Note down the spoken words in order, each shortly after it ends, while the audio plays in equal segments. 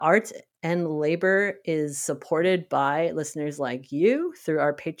Art and Labor is supported by listeners like you through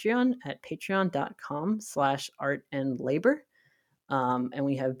our Patreon at patreon.com/artandlabor. And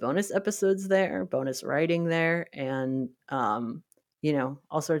we have bonus episodes there, bonus writing there, and,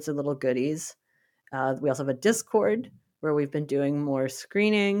 all sorts of little goodies. We also have a Discord where we've been doing more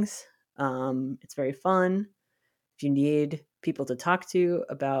screenings. It's very fun. If you need people to talk to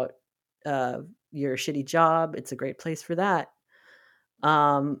about your shitty job, it's a great place for that.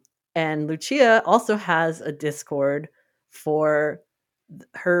 And Lucia also has a Discord for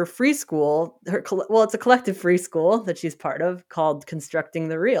her free school. It's a collective free school that she's part of called Constructing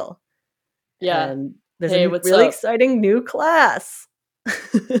the Real. Yeah. And there's a really exciting new class.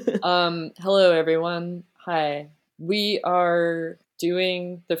 Hello, everyone. Hi. We are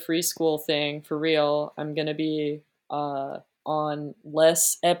doing the free school thing for real. I'm going to be on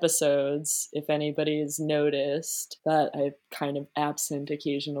less episodes, if anybody's noticed that I'm kind of absent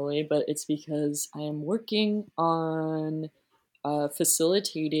occasionally, but it's because I am working on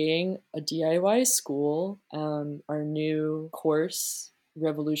facilitating a DIY school. Our new course,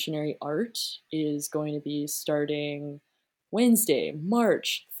 Revolutionary Art, is going to be starting Wednesday,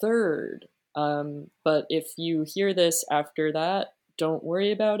 March 3rd. But if you hear this after that, don't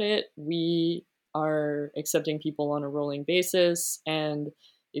worry about it. We are accepting people on a rolling basis, and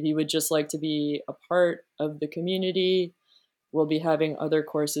if you would just like to be a part of the community, we'll be having other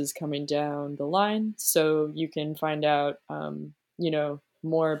courses coming down the line, so you can find out,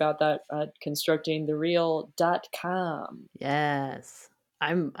 more about that at constructingthereal.com. Yes,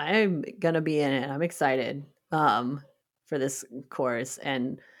 I'm gonna be in it. I'm excited for this course,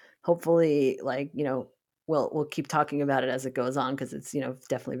 and hopefully, we'll keep talking about it as it goes on, because it's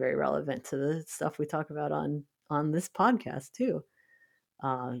definitely very relevant to the stuff we talk about on this podcast too.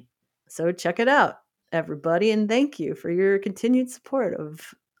 So check it out, everybody, and thank you for your continued support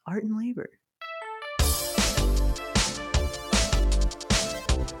of Art and Labor.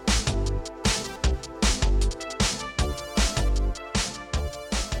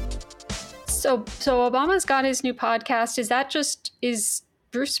 So Obama's got his new podcast. Is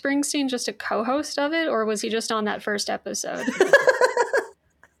Bruce Springsteen just a co-host of it, or was he just on that first episode?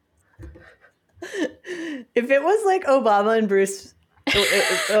 If it was like Obama and Bruce,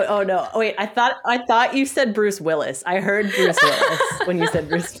 oh no! Wait, I thought you said Bruce Willis. I heard Bruce Willis when you said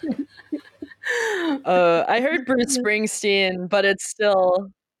Bruce. I heard Bruce Springsteen, but it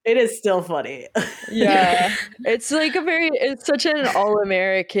is still funny. Yeah, it's such an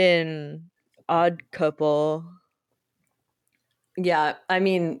all-American odd couple. Yeah, I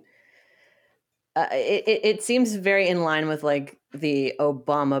mean, it seems very in line with like the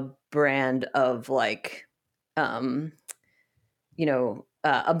Obama brand of like,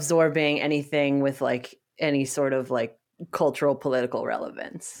 absorbing anything with like any sort of like cultural political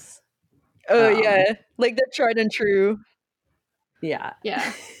relevance. Oh yeah, like the tried and true. Yeah.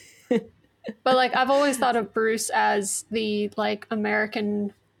 But like I've always thought of Bruce as the like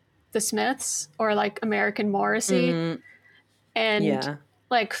American The Smiths or like American Morrissey, and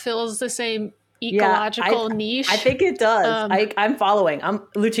like fills the same ecological niche. I think it does. I'm following.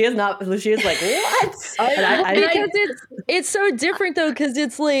 Lucia's like, what? Because it's so different though, because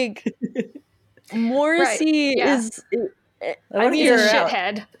it's like Morrissey is. I mean, he's a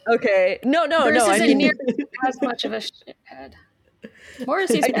shithead. Okay, no. Bruce isn't near as much of a shithead.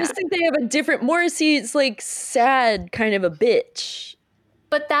 Morrissey's bad. I just think they have a different. Morrissey's like sad, kind of a bitch.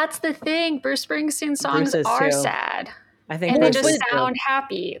 But that's the thing. Bruce Springsteen songs are sad. I think, and they just sound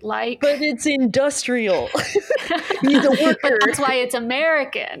happy. But it's industrial. He's a worker. But that's why it's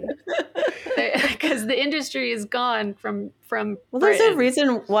American, because the industry is gone from. Well, there's a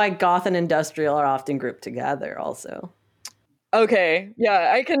reason why goth and industrial are often grouped together, also. Okay,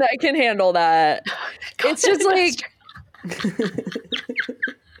 yeah, I can handle that. It's just like.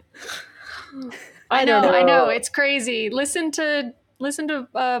 I know, it's crazy. Listen to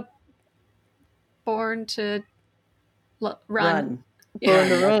Born to Run. Born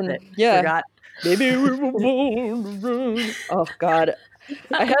to Run. Yeah. Forgot. Maybe we were born to run. Oh God.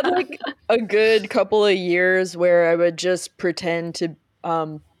 I had like a good couple of years where I would just pretend to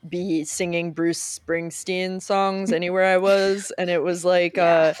be singing Bruce Springsteen songs anywhere I was, and it was like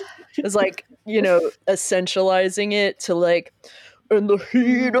essentializing it to like, in the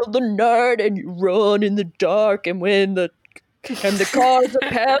heat of the night, and you run in the dark, and when the cars are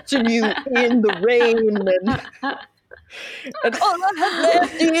passing you in the rain, and all I have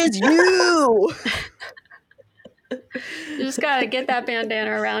left is you. You just gotta get that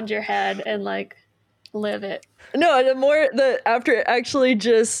bandana around your head and like live it. No, after actually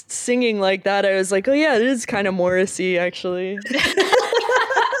just singing like that, I was like, oh yeah, it is kind of Morrissey actually.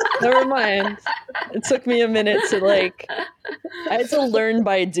 Never mind. It took me a minute to I had to learn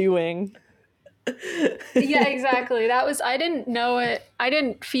by doing. Yeah, exactly. I didn't know it. I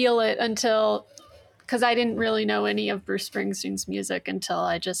didn't feel it until, because I didn't really know any of Bruce Springsteen's music until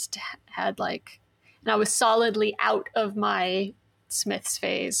I just had and I was solidly out of my Smiths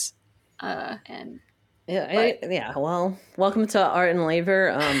phase. Well, welcome to Art and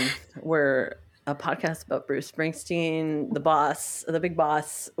Labor. We're a podcast about Bruce Springsteen, the boss, the big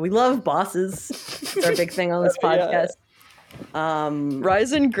boss. We love bosses. It's our big thing on this podcast.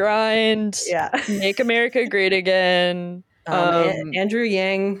 Rise and grind. Yeah. Make America great again. Andrew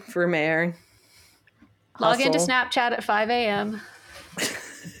Yang for mayor. Log into Snapchat at 5 a.m.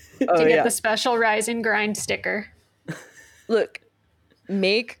 to get the special Rise and Grind sticker. Look,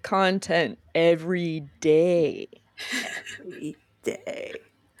 make content every day. Every day.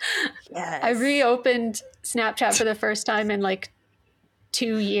 Yes. I reopened Snapchat for the first time in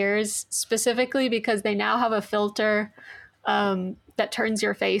 2 years, specifically because they now have a filter that turns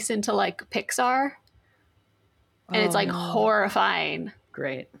your face into Pixar. And it's horrifying.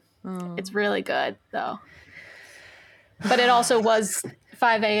 Great. It's really good though. But it also was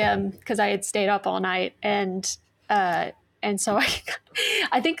 5 a.m. because I had stayed up all night, and so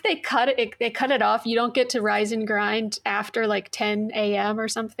I think they cut it off. You don't get to Rise and Grind after 10 a.m. or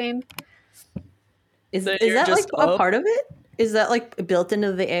something. Is that a part of it? Is that built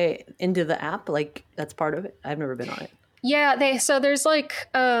into the app? That's part of it? I've never been on it. Yeah, there's I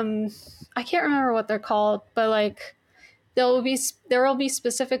can't remember what they're called, but there will be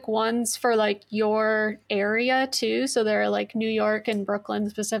specific ones for your area too. So there are New York and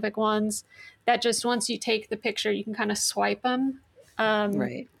Brooklyn specific ones that just once you take the picture, you can kind of swipe them.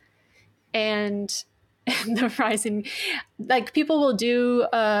 Right. And the rising, people will do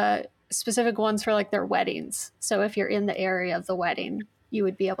specific ones for their weddings. So if you're in the area of the wedding, you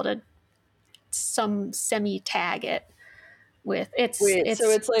would be able to some semi tag it with it's so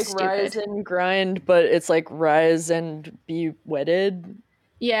it's stupid. Rise and Grind, but it's rise and be wedded.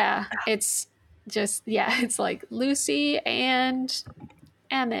 Yeah, it's just it's Lucy and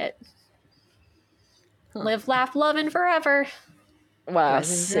Emmett. Live, laugh, love, and forever. Wow,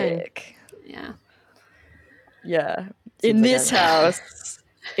 sick. Yeah. Yeah. In this house,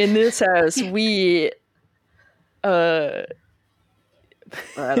 we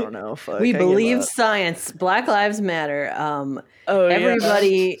I don't know. We believe science. Black Lives Matter.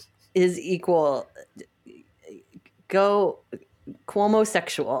 Everybody is equal. Go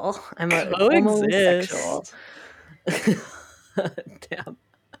Cuomo-sexual. I'm a Cuomo-sexual. Damn.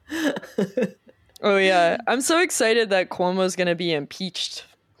 Oh yeah, I'm so excited that Cuomo's gonna be impeached.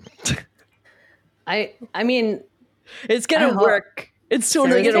 I mean, it's gonna work. It's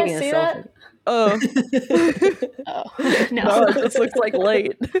totally gonna see that. Oh. No, it just looks like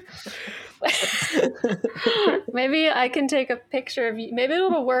light. Maybe I can take a picture of you. Maybe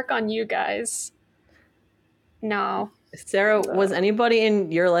it'll work on you guys. No. Sarah, was anybody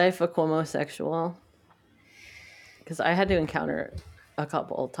in your life a Cuomo-sexual? Because I had to encounter it a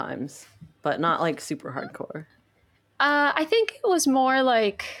couple of times, but not super hardcore. I think it was more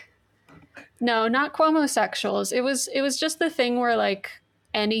no, not Cuomo-sexuals. It was just the thing where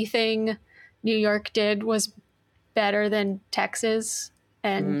anything New York did was better than Texas.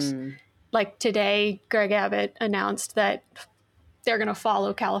 And today, Greg Abbott announced that they're going to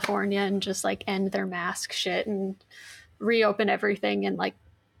follow California and just end their mask shit and reopen everything and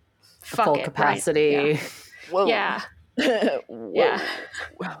fuck full it, capacity. Right? Whoa. Yeah. Yeah.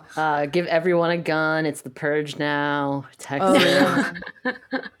 Give everyone a gun. It's the purge now. Texas.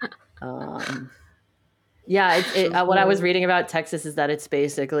 What I was reading about Texas is that it's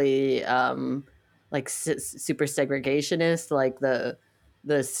basically super segregationist.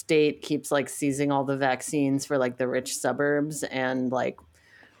 The state keeps seizing all the vaccines for the rich suburbs, and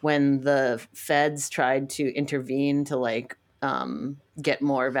when the feds tried to intervene to get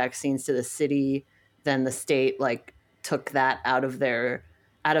more vaccines to the city, then the state took that out of the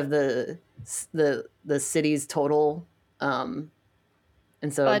city's total and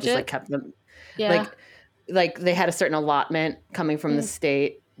so budget? It just kept them they had a certain allotment coming from the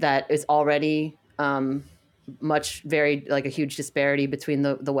state that is already a huge disparity between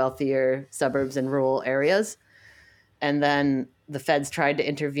the wealthier suburbs and rural areas. And then the feds tried to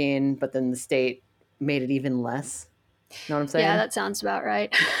intervene, but then the state made it even less. You know what I'm saying? Yeah, that sounds about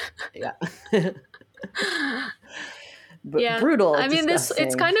right. Yeah. Yeah. Brutal. I mean,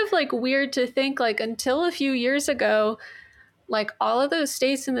 it's kind of weird to think until a few years ago, all of those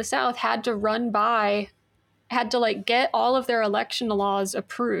states in the South had to get all of their election laws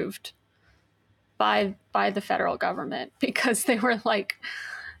approved by the federal government, because they were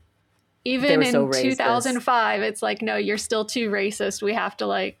even in 2005, it's like, no, you're still too racist. We have to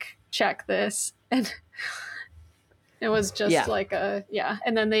like check this. And it was just like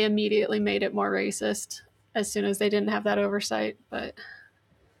and then they immediately made it more racist as soon as they didn't have that oversight. But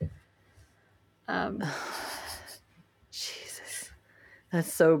Jesus,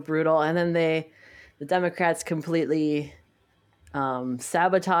 that's so brutal. And then the Democrats completely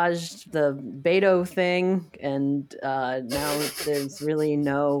sabotaged the Beto thing, and now there's really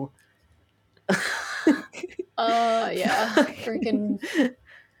no freaking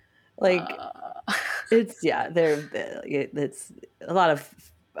like it's a lot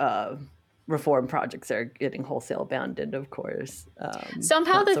of reform projects are getting wholesale abandoned, of course.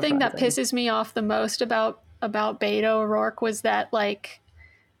 Somehow the thing that pisses me off the most about Beto O'Rourke was that like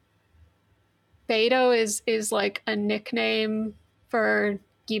Beto is like a nickname for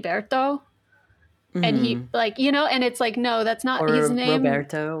Gilberto. Mm-hmm. And he like, and it's like, no, that's not his name.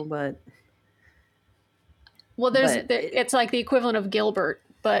 Roberto, but it's like the equivalent of Gilbert,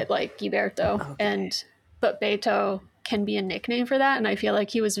 but like Gilberto. Okay. But Beto can be a nickname for that. And I feel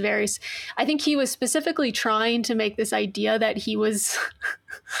like I think he was specifically trying to make this idea that he was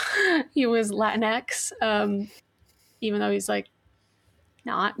Latinx, even though he's like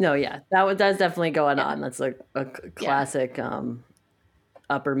not. No, yeah, that's definitely going on. That's like a classic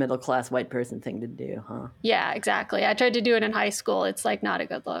upper middle class white person thing to do, huh? Yeah, exactly. I tried to do it in high school. It's like not a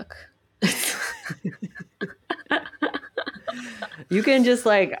good look. You can just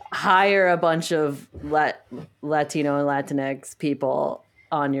like hire a bunch of Latino and Latinx people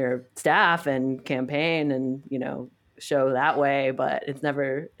on your staff and campaign and, show that way, but it's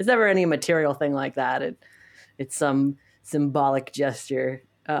never any material thing like that. It's some symbolic gesture.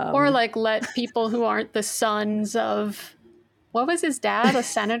 Or like let people who aren't the sons of, what was his dad, a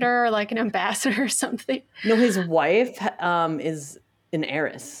senator or like an ambassador or something? No, his wife is an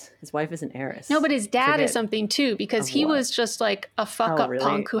heiress. His wife is an heiress. No, but his dad is something too, because he was just like a fuck up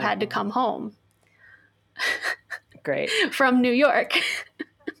punk who had to come home. Great. From New York.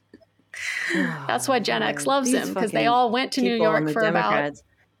 That's why Gen X loves him, because they all went to New York for about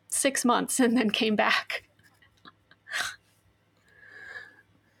 6 months and then came back.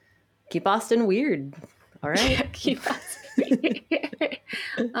 Keep Austin weird. All right. Keep Austin weird.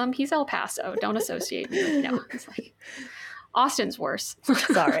 He's El Paso. Don't associate me with, no. It's like, Austin's worse.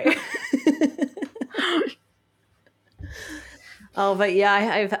 Sorry. Oh, but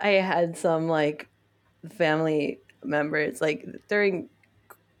yeah, I had some like family members like during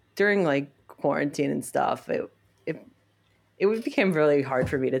like quarantine and stuff. It became really hard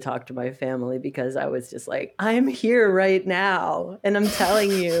for me to talk to my family because I was just like, I'm here right now and I'm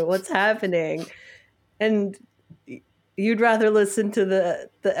telling you what's happening, and you'd rather listen to the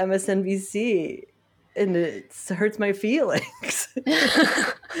MSNBC. And it hurts my feelings.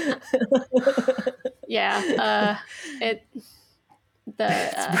 Yeah, it's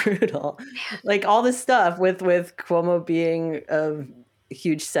brutal. Like all this stuff with Cuomo being a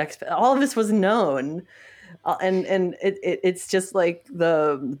huge sex, all of this was known, and it's just like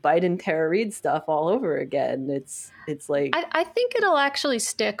the Biden Tara Reade stuff all over again. It's like I think it'll actually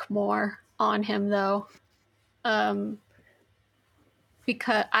stick more on him though,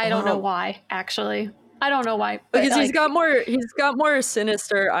 because I don't know why actually. I don't know why. Because he's got more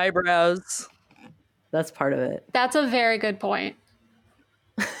sinister eyebrows. That's part of it. That's a very good point.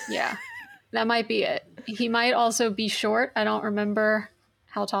 Yeah. That might be it. He might also be short. I don't remember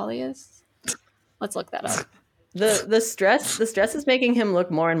how tall he is. Let's look that up. The stress is making him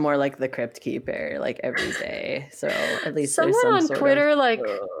look more and more like the Crypt Keeper, like every day. So at least someone there's some on Twitter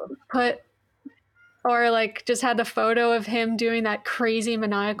put or like just had the photo of him doing that crazy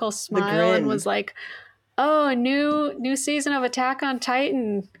maniacal smile and was like, oh, a new season of Attack on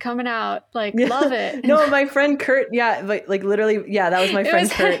Titan coming out. Like, love it. No, my friend Kurt, like literally, that was my friend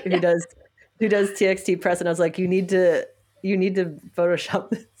Kurt who does TXT Press, and I was like, you need to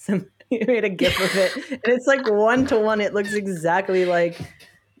Photoshop this. He made a GIF of it, and it's like 1-to-1. It looks exactly like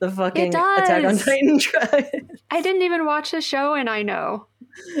the fucking Attack on Titan tribe. I didn't even watch the show, and I know.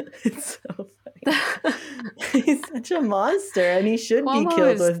 It's so funny. He's such a monster, and he should be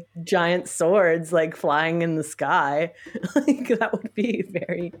killed with giant swords like flying in the sky. Like that would be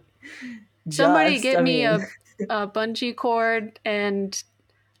very just. Somebody get me a bungee cord and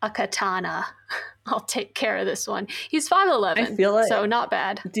a katana. I'll take care of this one. He's 5'11", I feel like, so not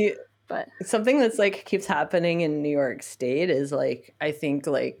bad. But something that's like keeps happening in New York State is like, I think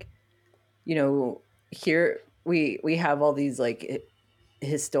like, here we have all these like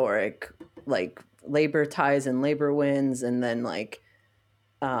historic like labor ties and labor wins, and then like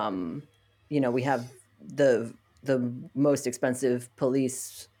we have the most expensive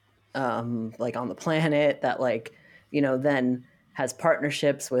police like on the planet that like, you know, then has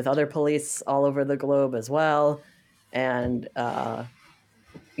partnerships with other police all over the globe as well. And,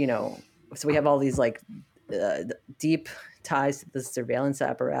 you know, so we have all these like deep ties to the surveillance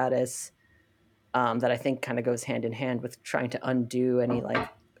apparatus that I think kind of goes hand in hand with trying to undo any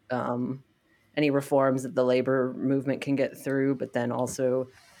reforms that the labor movement can get through, but then also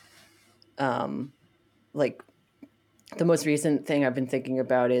like the most recent thing I've been thinking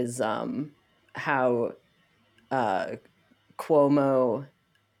about is how Cuomo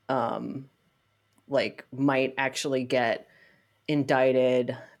like might actually get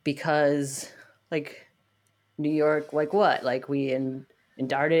indicted because like New York, like what? Like we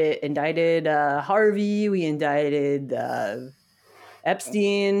indicted Harvey, we indicted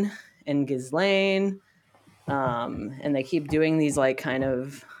Epstein and Ghislaine, and they keep doing these like kind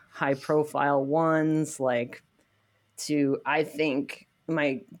of high profile ones, like to, I think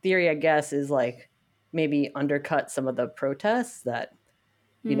my theory, I guess, is like maybe undercut some of the protests that,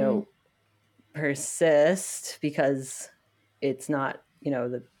 you know, persist because it's not, you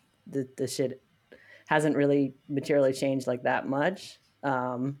know, the shit hasn't really materially changed like that much.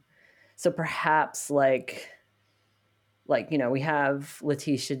 So perhaps like, you know, we have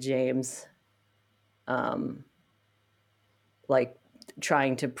Letitia James, like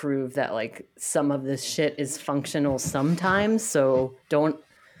trying to prove that like some of this shit is functional sometimes. So don't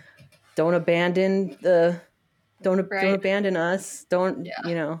abandon don't abandon us. Don't,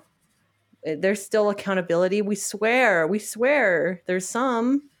 you know, there's still accountability. We swear there's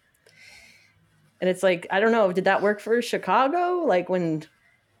some. And it's like, I don't know, did that work for Chicago? Like when,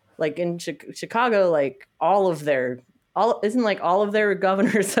 like in Chicago, like all of their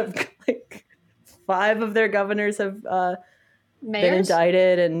governors have like 5 of their governors have been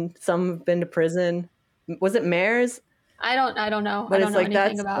indicted and some have been to prison. Was it mayors? I don't know. But I don't it's know like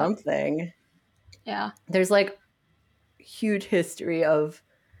anything that's about something. Yeah. There's like huge history of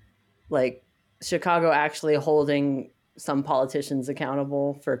like Chicago actually holding some politicians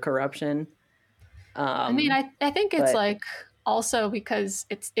accountable for corruption. I mean, I think it's like also because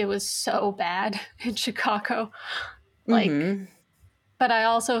it was so bad in Chicago. Like, but I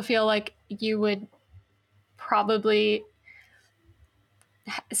also feel like you would probably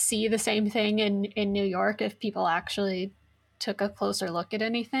see the same thing in New York if people actually took a closer look at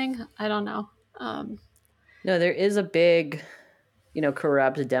anything. I don't know. No, there is a big, you know,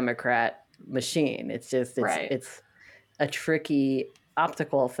 corrupt Democrat machine. It's just it's a tricky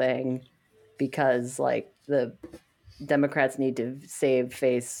optical thing because like the Democrats need to save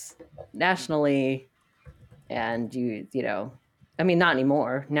face nationally, and you know, I mean, not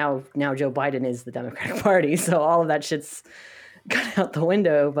anymore. Now Joe Biden is the Democratic Party, so all of that shit's gone out the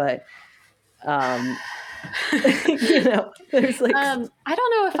window. But you know, there's like I don't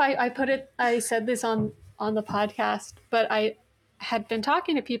know if I said this on the podcast, but I had been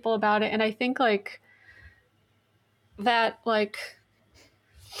talking to people about it, and I think like that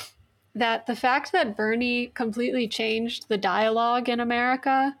the fact that Bernie completely changed the dialogue in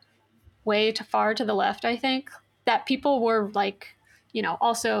America way too far to the left, I think that people were like, you know,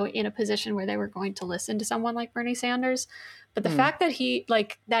 also in a position where they were going to listen to someone like Bernie Sanders. But the fact that he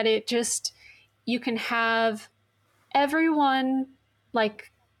like that it just, you can have everyone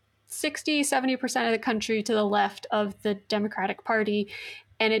like 60-70% of the country to the left of the Democratic Party,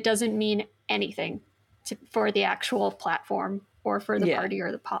 and it doesn't mean anything for the actual platform or for the party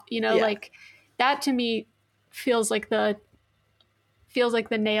or the you know, like that to me feels like the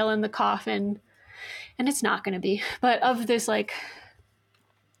nail in the coffin, and it's not going to be, but of this like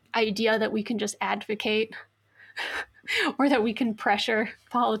idea that we can just advocate or that we can pressure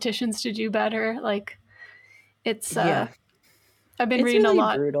politicians to do better. Like it's I've been reading really a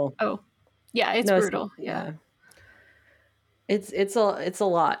lot. Brutal. Oh yeah, it's brutal. Yeah. It's a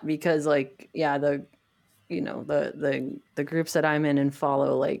lot because like, the, you know, the groups that I'm in and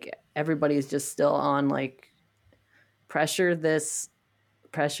follow, like everybody's just still on like pressure this,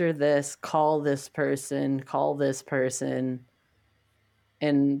 call this person,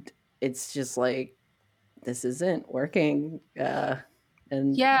 and it's just like, this isn't working, and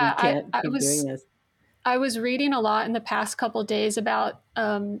we can't keep doing this. I was reading a lot in the past couple of days about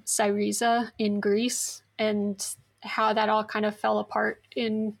Syriza in Greece and how that all kind of fell apart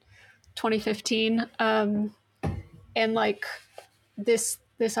in 2015, and like this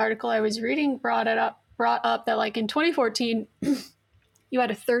article I was reading brought up that like in 2014 you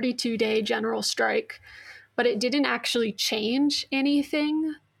had a 32-day general strike, but it didn't actually change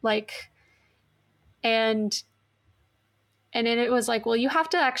anything. Like, and And then it was like, well, you have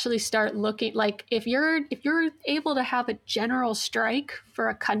to actually start looking, like if you're able to have a general strike for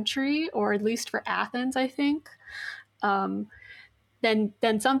a country, or at least for Athens, I think,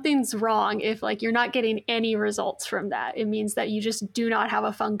 then something's wrong. If like you're not getting any results from that, it means that you just do not have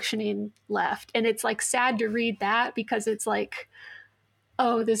a functioning left. And it's like sad to read that, because it's like,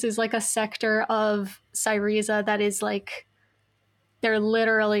 oh, this is like a sector of Syriza that is like, they're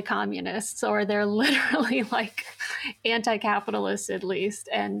literally communists, or they're literally like anti-capitalist at least,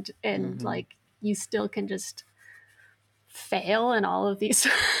 and like you still can just fail in all of these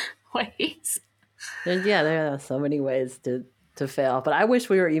ways. Yeah, there are so many ways to fail, but I wish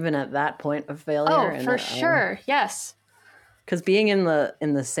we were even at that point of failure. Oh, for sure, yes. Because being in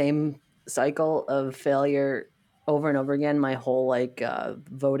the same cycle of failure over and over again, my whole like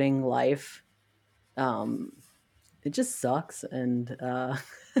voting life, it just sucks. And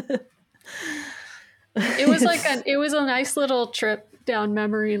it was like it was a nice little trip down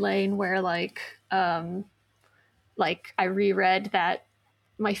memory lane where like I reread that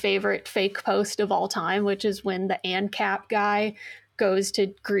my favorite fake post of all time, which is when the ANCAP guy goes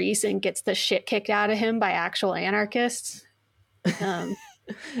to Greece and gets the shit kicked out of him by actual anarchists. Yeah,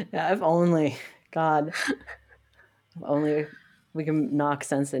 if only we can knock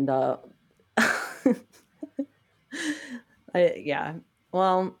sense into.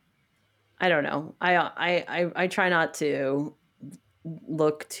 Well, I don't know. I try not to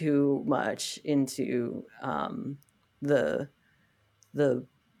look too much into the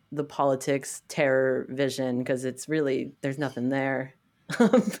politics terror vision, because it's really, there's nothing there.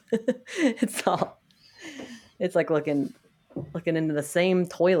 It's like looking into the same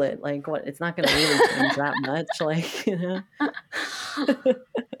toilet. Like, what? It's not going to really change that much. Like, you know.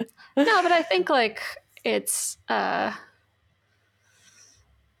 No, but I think like it's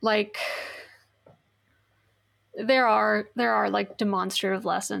like there are like demonstrative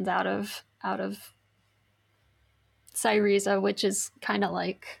lessons out of Syriza, which is kind of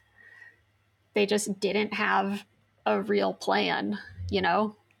like they just didn't have a real plan, you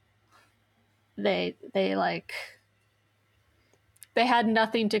know. They had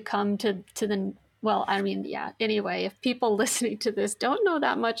nothing to come to the, well, I mean, yeah, anyway, if people listening to this don't know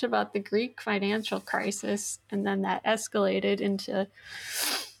that much about the Greek financial crisis, and then that escalated into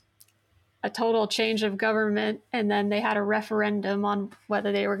a total change of government, and then they had a referendum on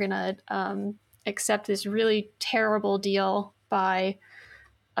whether they were going to accept this really terrible deal by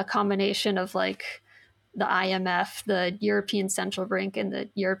a combination of like the IMF, the European Central Bank, and the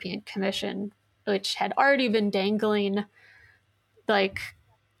European Commission, which had already been dangling, like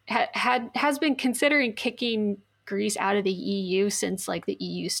has been considering kicking Greece out of the EU since like the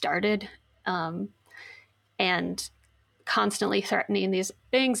EU started, and constantly threatening these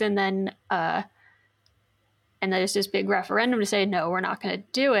things, and then there's this big referendum to say no, we're not going to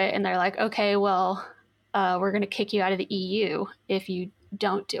do it, and they're like, okay, well, we're going to kick you out of the EU if you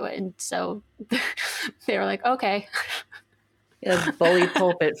don't do it. And so they were like, okay. Yeah, bully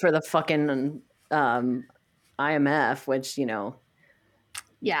pulpit for the fucking IMF, which, you know,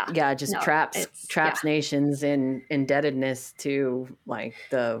 just traps nations in indebtedness to like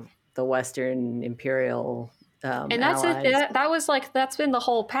the Western imperial and that's it. That was like, that's been the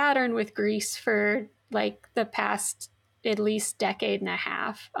whole pattern with Greece for like the past at least decade and a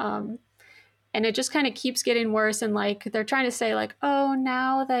half. And it just kind of keeps getting worse. And like, they're trying to say like, oh,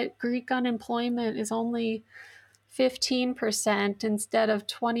 now that Greek unemployment is only 15% instead of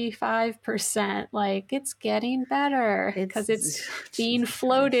 25%, like it's getting better because it's being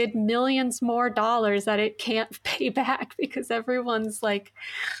floated millions more dollars that it can't pay back, because everyone's like,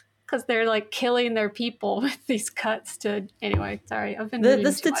 because they're like killing their people with these cuts to, anyway, sorry, I've been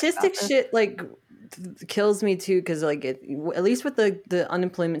the statistics shit like kills me too, because like at least with the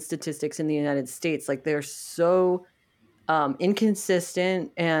unemployment statistics in the United States, like they're so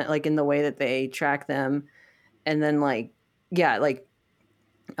inconsistent and like in the way that they track them, and then like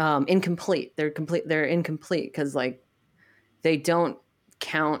incomplete. They're incomplete because like they don't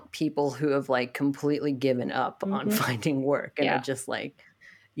count people who have like completely given up on finding work and are just like,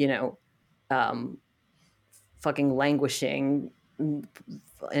 you know, fucking languishing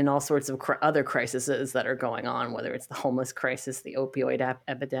in all sorts of other crises that are going on, whether it's the homeless crisis, the opioid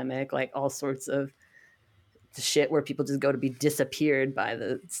epidemic, like all sorts of shit where people just go to be disappeared by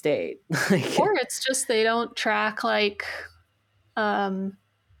the state. Or it's just they don't track like how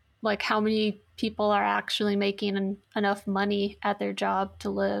many people are actually making enough money at their job to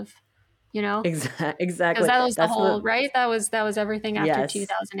live, you know? Exactly. Because that was the whole, right? That was everything after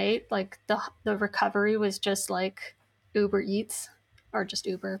 2008. Like the recovery was just like Uber Eats, or just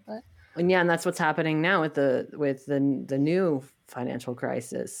Uber, but And that's what's happening now with the new financial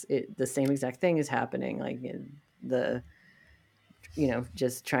crisis. The same exact thing is happening, like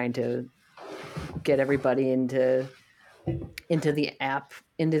just trying to get everybody into the app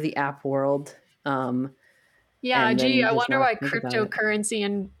world. I wonder why cryptocurrency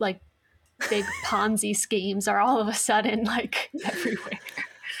and like big Ponzi schemes are all of a sudden like everywhere.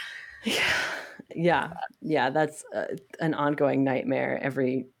 Yeah, that's an ongoing nightmare.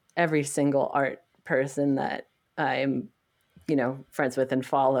 Every single art person that I'm friends with and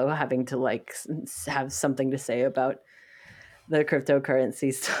follow having to like have something to say about the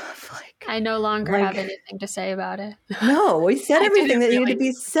cryptocurrency stuff. Like, I no longer have anything to say about it. No, we said everything that needed to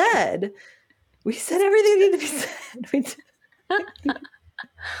be said. We said everything that needed to be said.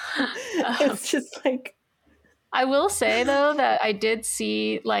 It's just like, I will say though that I did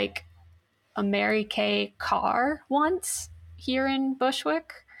see like a Mary Kay car once here in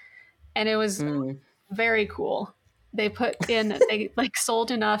Bushwick, and it was very cool. They like sold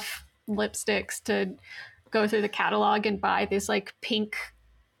enough lipsticks to go through the catalog and buy this like pink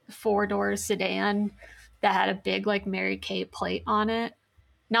 4-door sedan that had a big like Mary Kay plate on it.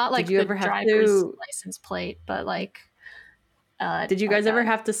 Not like the driver's license plate, but like did you guys ever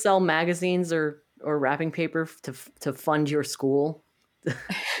have to sell magazines or wrapping paper to fund your school?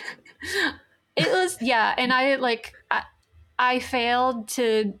 It was, yeah, and I failed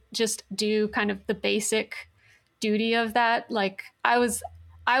to just do kind of the basic duty of that. Like I was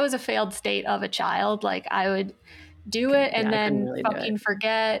a failed state of a child. Like I would do it and then really fucking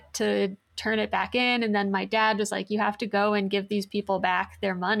forget to turn it back in, and then my dad was like, you have to go and give these people back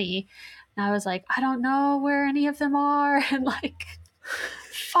their money, and I was like, I don't know where any of them are, and like,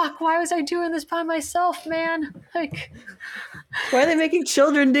 fuck, why was I doing this by myself, man? Like, why are they making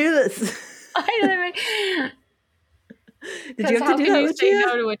children do this? Did you have to do that? You say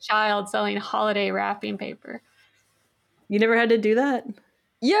no to a child selling holiday wrapping paper? You never had to do that?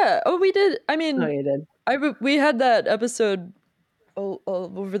 Yeah. Oh, we did. I mean, you did. We had that episode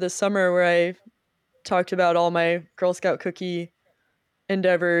over the summer where I talked about all my Girl Scout cookie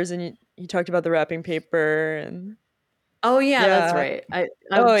endeavors, and you talked about the wrapping paper and. Oh yeah, that's right. I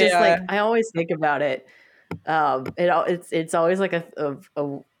always think about it. It's always like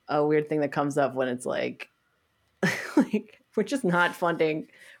a weird thing that comes up when it's like we're just not funding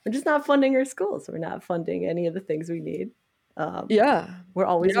our schools. We're not funding any of the things we need. We're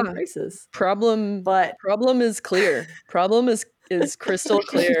always in crisis. Problem is clear. Problem is crystal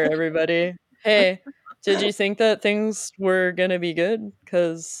clear, everybody. Hey, did you think that things were gonna be good?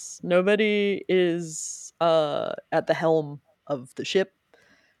 Because nobody is at the helm of the ship.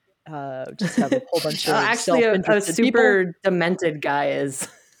 Just have a whole bunch of actually a super people. Demented guy is.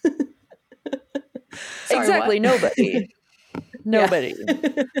 Sorry, exactly, what? Nobody.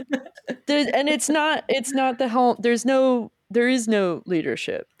 And it's not the helm. There is no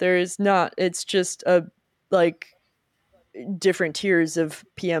leadership. There is not. It's just like different tiers of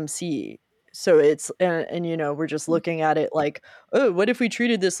PMC. So it's and we're just looking at it like, oh, what if we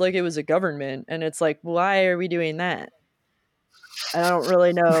treated this like it was a government? And it's like, why are we doing that? I don't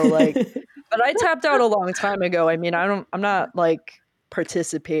really know. Like, but I tapped out a long time ago. I mean, I'm not like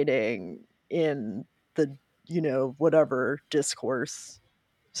participating in the whatever discourse.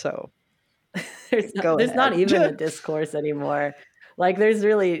 So there's not even a discourse anymore. Like there's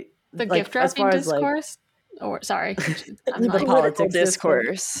really the gift wrapping discourse. Or sorry, the politics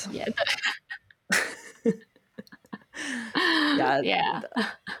discourse. Yeah. Yeah.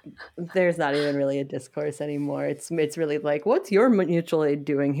 There's not even really a discourse anymore. It's really like, what's your mutual aid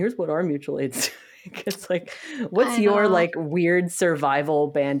doing? Here's what our mutual aid's doing. It's like, what's your like weird survival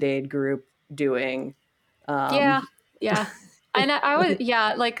Band-Aid group doing? Yeah. And I was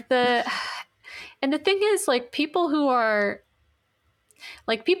like and the thing is, like, people who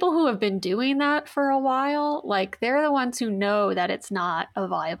have been doing that for a while, like, they're the ones who know that it's not a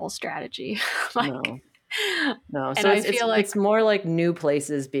viable strategy. No. So it's more like new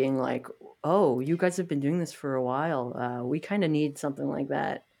places being like, oh, you guys have been doing this for a while. We kind of need something like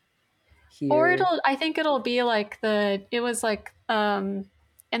that here. Or I think it'll be like and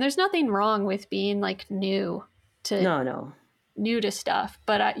there's nothing wrong with being like new to stuff,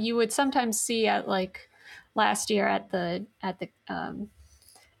 but you would sometimes see at like last year at the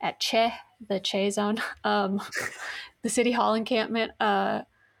Che Zone, the City Hall encampment,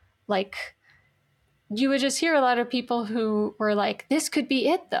 like you would just hear a lot of people who were like, this could be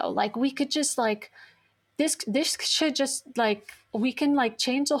it though. Like we could just like, this should just like, we can like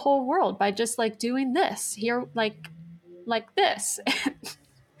change the whole world by just like doing this here, like this.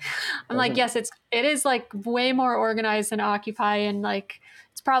 I'm like, yes, it is like way more organized than Occupy, and like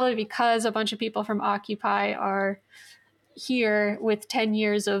it's probably because a bunch of people from Occupy are here with 10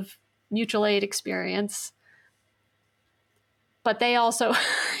 years of mutual aid experience. But they also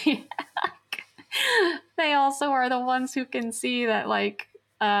they also are the ones who can see that like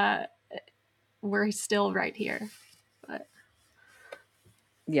we're still right here. But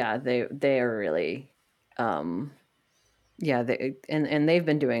yeah, they are really yeah, and they've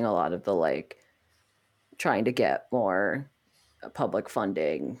been doing a lot of the like trying to get more public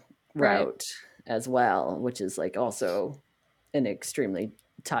funding route as well, which is like also an extremely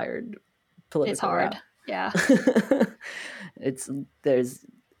tired political it's hard route. Yeah. There's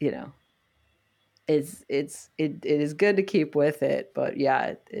it is good to keep with it, but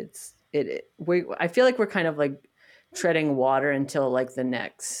yeah, I feel like we're kind of like treading water until like the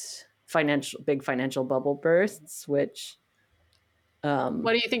next big financial bubble bursts, which what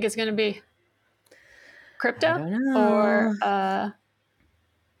do you think it's going to be? Crypto? I don't know. Or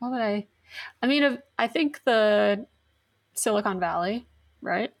what would I mean, I think the Silicon Valley,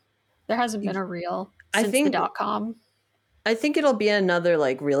 right? There hasn't been a real since the .com. I think it'll be another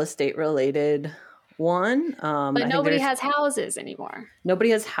like real estate related one. But nobody has houses anymore. Nobody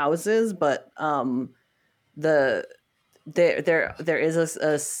has houses, but there is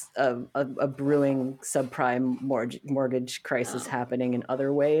a brewing subprime mortgage crisis happening in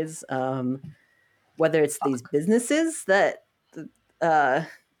other ways. Whether it's these businesses that are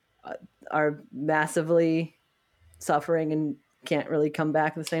massively suffering and can't really come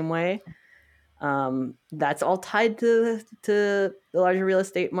back the same way. That's all tied to the larger real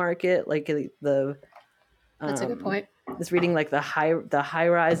estate market. Like that's a good point. Just reading like the high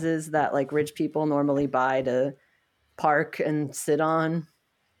rises that like rich people normally buy to park and sit on.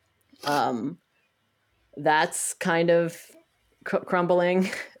 That's kind of crumbling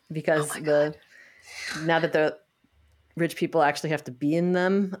because now that the rich people actually have to be in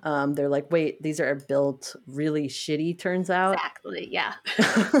them, they're like, wait, these are built really shitty, turns out. Exactly, yeah.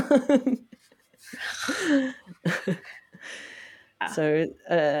 So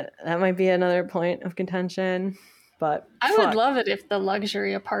that might be another point of contention, but I would love it if the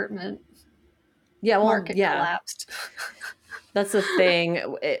luxury apartment market collapsed. That's the thing.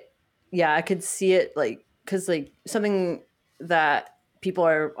 I could see it like because like something that people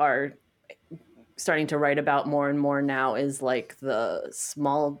are starting to write about more and more now is like the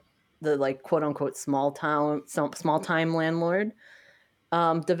like quote unquote small time landlord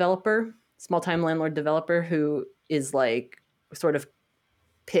developer who is like sort of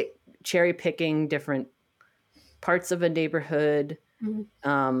cherry picking different parts of a neighborhood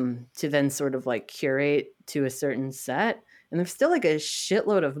to then sort of like curate to a certain set. And there's still like a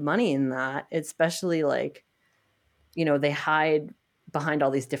shitload of money in that, especially like, they hide behind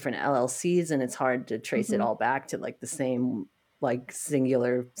all these different LLCs and it's hard to trace it all back to like the same like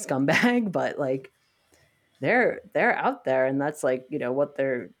singular scumbag, but like they're out there, and that's like, what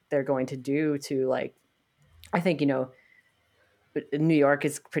they're going to do to like, I think, New York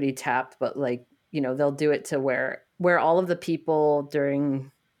is pretty tapped, but like, they'll do it to where all of the people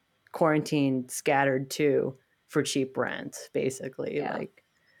during quarantine scattered to for cheap rent, basically. Yeah. Like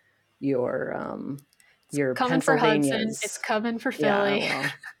your coming for Hudson, it's coming for Philly. Yeah,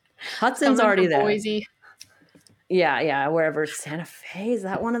 well, Hudson's already there. Boise. Yeah, wherever. Santa Fe, is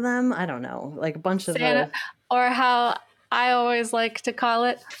that one of them? I don't know. Like a bunch of or how I always like to call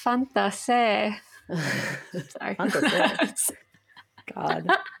it, Fantasy. Sorry. Fantasy. God.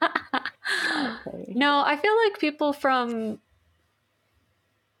 No, I feel like people from...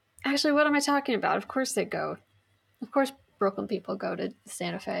 Actually, what am I talking about? Of course they go. Of course Brooklyn people go to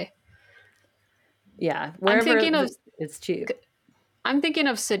Santa Fe. Yeah, wherever it's cheap. I'm thinking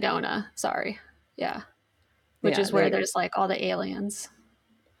of Sedona. Sorry. Yeah. Which is where there's like all the aliens.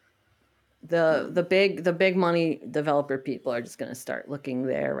 The big money developer people are just going to start looking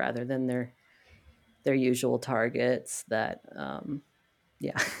there rather than their usual targets that But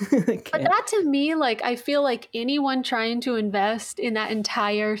that to me, like, I feel like anyone trying to invest in that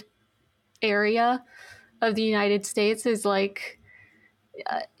entire area of the United States is like,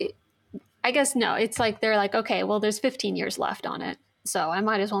 I guess no, it's like they're like, okay, well, there's 15 years left on it, so I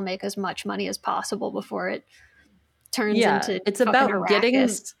might as well make as much money as possible before it turns into it's about getting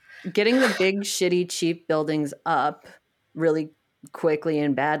the big shitty cheap buildings up really quickly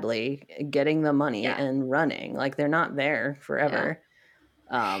and badly, getting the money and running. Like they're not there forever.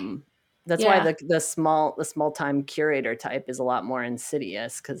 That's why the small time curator type is a lot more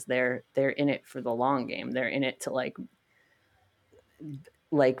insidious, because they're in it for the long game. They're in it to like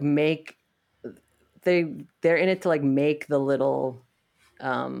make they're in it to like make the little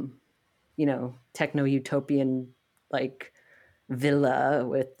techno utopian like villa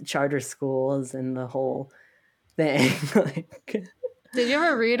with charter schools and the whole thing. Did you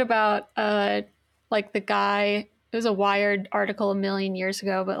ever read about like the guy? It was a Wired article a million years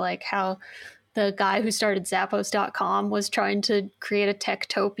ago, but like how the guy who started Zappos.com was trying to create a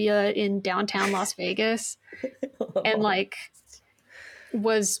techtopia in downtown Las Vegas, and like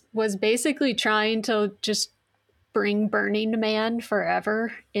was basically trying to just bring Burning Man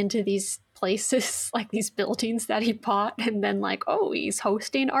forever into these places, like these buildings that he bought, and then like, oh, he's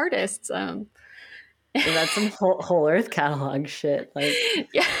hosting artists. That's some whole Earth catalog shit. Like,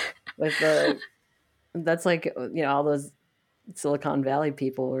 yeah, with that's like all those Silicon Valley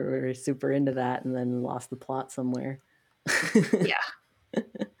people were super into that, and then lost the plot somewhere. Yeah.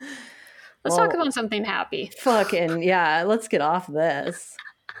 Let's talk about something happy. Fucking yeah, let's get off this.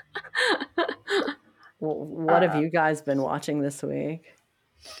 Well, what have you guys been watching this week?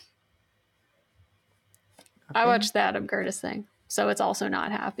 I watched the Adam Curtis thing, so it's also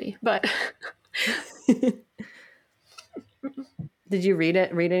not happy. But did you read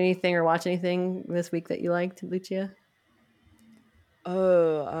anything or watch anything this week that you liked, Lucia?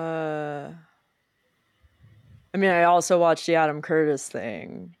 I mean, I also watched the Adam Curtis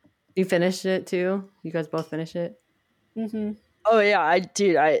thing. You finished it too? You guys both finished it? Mm-hmm. Oh yeah, I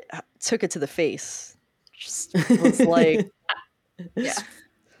took it to the face. Just was like,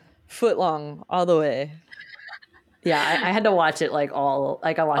 foot long all the way. Yeah, I had to watch it like I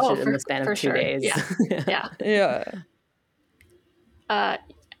watched it in the span of 2 days. Yeah. Yeah.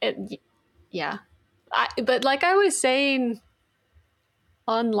 But like I was saying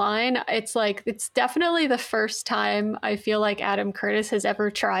online, it's like it's definitely the first time I feel like Adam Curtis has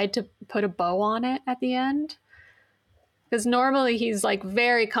ever tried to put a bow on it at the end. Because normally he's like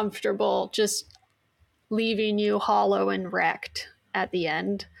very comfortable just leaving you hollow and wrecked at the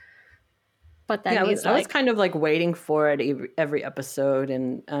end. But then I was kind of like waiting for it every episode,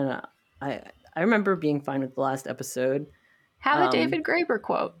 and I remember being fine with the last episode. Have a David Graeber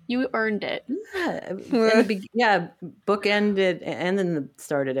quote. You earned it. Yeah, bookended and then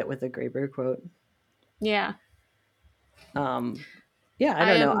started it with a Graeber quote. Yeah. Yeah,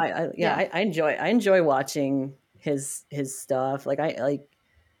 I don't know. I enjoy watching his stuff. Like I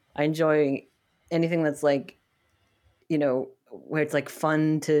enjoy anything that's like, where it's like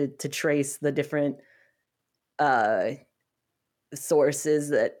fun to trace the different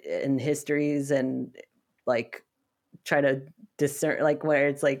sources and histories, and like try to discern, like where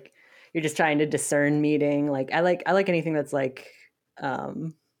it's like you're just trying to discern meaning. Like I like anything that's like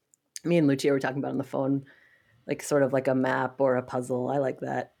me and Lucia were talking about on the phone, like sort of like a map or a puzzle. I like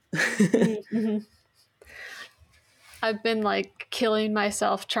that. Mm-hmm. I've been like killing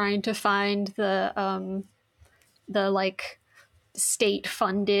myself trying to find the like state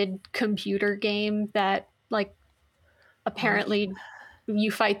funded computer game that like apparently you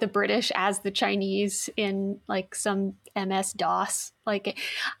fight the British as the Chinese in like some MS DOS. Like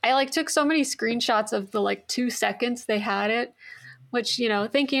I like took so many screenshots of the like 2 seconds they had it, which,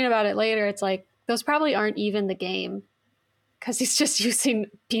 thinking about it later, it's like those probably aren't even the game because he's just using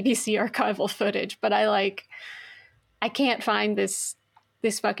BBC archival footage. But I can't find this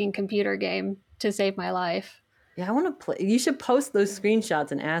fucking computer game to save my life. Yeah, I want to play. You should post those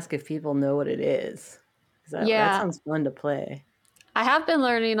screenshots and ask if people know what it is. That sounds fun to play. I have been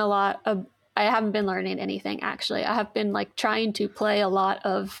learning a lot of. I haven't been learning anything actually. I have been like trying to play a lot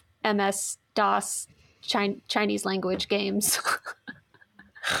of MS DOS Chinese language games.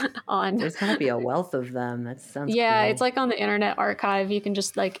 There's gotta be a wealth of them. That sounds cool. It's like on the Internet Archive. You can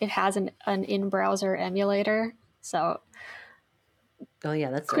just like it has an in-browser emulator. So oh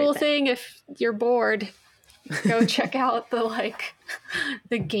yeah, that's cool thing if you're bored. Go check out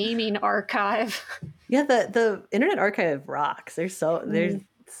the gaming archive. Yeah, the Internet Archive rocks. They're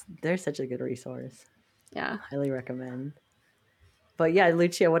such a good resource. Yeah, highly recommend. But yeah,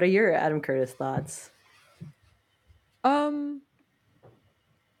 Lucia, what are your Adam Curtis thoughts? I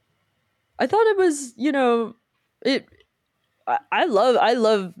thought it was, I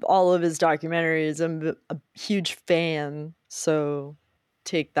love all of his documentaries. I'm a huge fan, so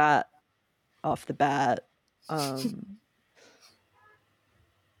take that off the bat.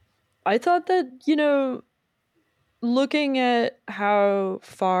 I thought that, looking at how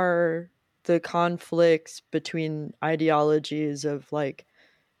far the conflicts between ideologies of like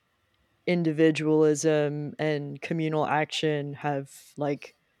individualism and communal action have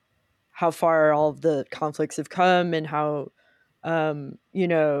like how far all of the conflicts have come, and how how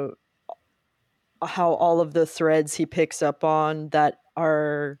all of the threads he picks up on that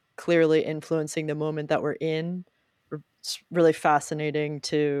are clearly influencing the moment that we're in it's really fascinating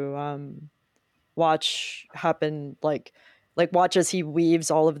to watch happen, like watch as he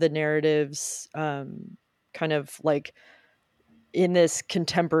weaves all of the narratives kind of like in this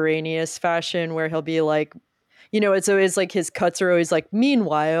contemporaneous fashion, where he'll be like, it's always like his cuts are always like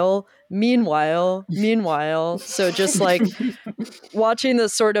meanwhile. So just like watching the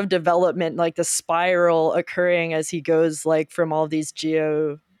sort of development, like the spiral occurring as he goes like from all these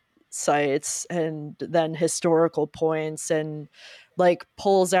geo sites and then historical points, and like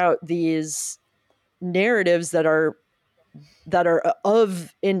pulls out these narratives that are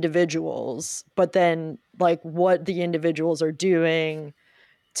of individuals, but then like what the individuals are doing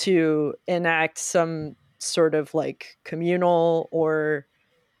to enact some sort of like communal or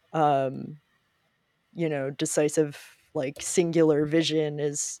decisive like singular vision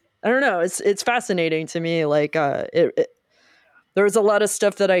is, I don't know, it's fascinating to me. Like there was a lot of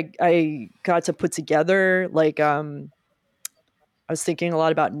stuff that I got to put together, like I was thinking a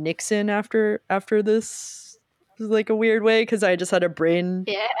lot about Nixon after this, like a weird way, because I just had a brain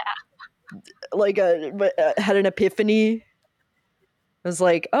like had an epiphany. I was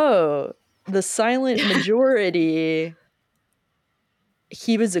like, oh, the silent majority,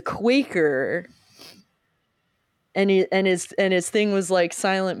 he was a Quaker, and his thing was like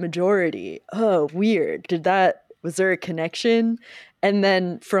silent majority. Oh, weird. Was there a connection? And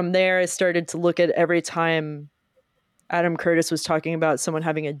then from there I started to look at every time Adam Curtis was talking about someone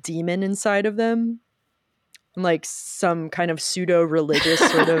having a demon inside of them, like some kind of pseudo religious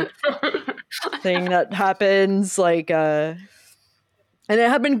sort of thing that happens, like and it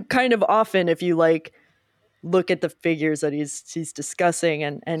happened kind of often if you like look at the figures that he's discussing,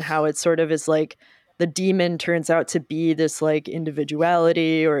 and how it sort of is like the demon turns out to be this like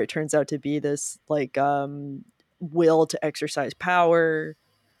individuality, or it turns out to be this like will to exercise power.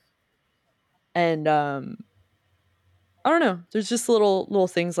 And I don't know, there's just little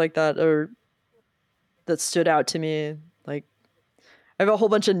things like that that stood out to me. Like I have a whole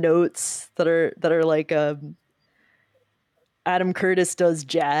bunch of notes that are like Adam Curtis does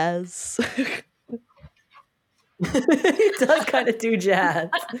jazz. He does kind of do jazz.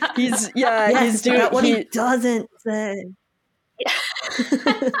 He's doing what he doesn't say.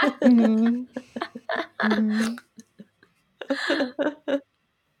 Mm-hmm. Mm-hmm.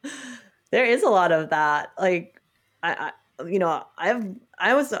 There is a lot of that. Like I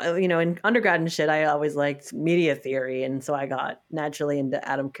was in undergrad and shit, I always liked media theory, and so I got naturally into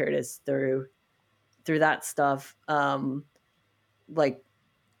Adam Curtis through that stuff. Like,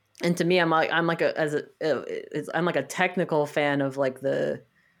 and to me, I'm like a technical fan of like the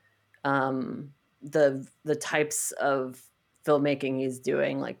types of filmmaking he's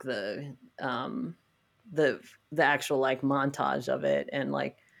doing, like the actual like montage of it, and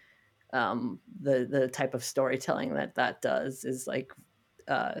like the type of storytelling that does is like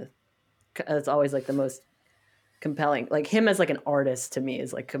it's always like the most compelling. Like him as like an artist to me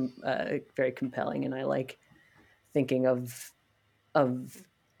is like very compelling, and I like thinking of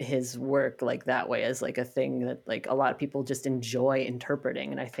his work like that way, as like a thing that like a lot of people just enjoy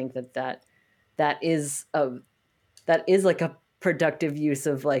interpreting. And I think that is like a productive use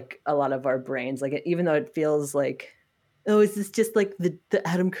of like a lot of our brains. Like even though it feels like, oh, is this just like the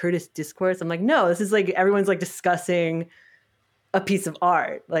Adam Curtis discourse? I'm like, no, this is like everyone's like discussing a piece of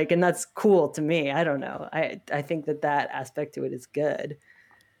art, like, and that's cool to me. I don't know. I think that aspect to it is good.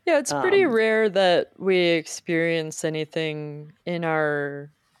 Yeah, it's pretty rare that we experience anything in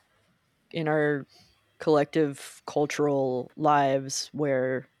our collective cultural lives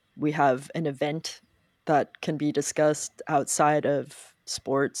where we have an event that can be discussed outside of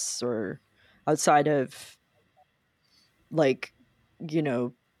sports or outside of like,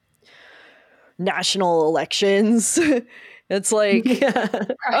 national elections. It's like,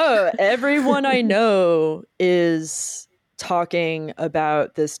 oh, everyone I know is talking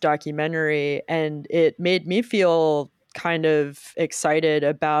about this documentary, and it made me feel kind of excited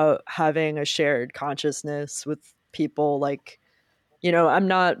about having a shared consciousness with people. Like, I'm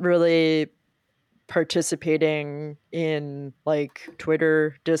not really participating in like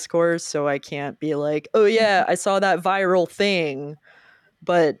Twitter discourse, so I can't be like, oh yeah, I saw that viral thing,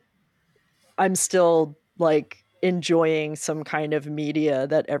 but I'm still like enjoying some kind of media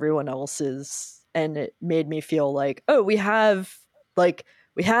that everyone else is. And it made me feel like, oh, we have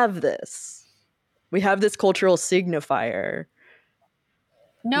this cultural signifier.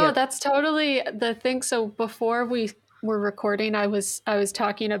 No, yep. That's totally the thing. So before we were recording, I was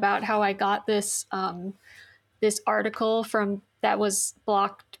talking about how I got this this article that was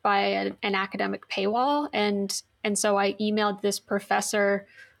blocked by an academic paywall, and so I emailed this professor,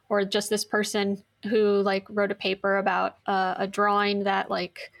 or just this person who like wrote a paper about a drawing that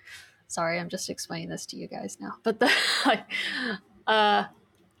like, sorry, I'm just explaining this to you guys now, but the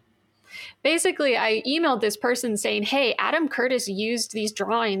basically I emailed this person saying, hey, Adam Curtis used these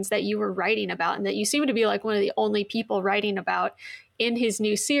drawings that you were writing about and that you seem to be like one of the only people writing about in his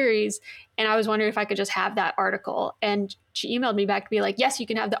new series. And I was wondering if I could just have that article. And she emailed me back to be like, yes, you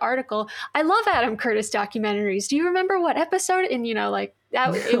can have the article. I love Adam Curtis documentaries. Do you remember what episode? And, you know, like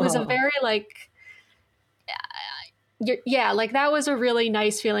that, it was a very like, yeah, like that was a really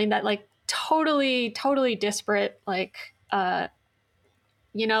nice feeling that like totally disparate, like,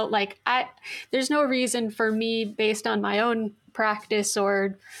 you know, like there's no reason for me based on my own practice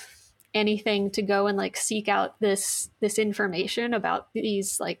or anything to go and like seek out this information about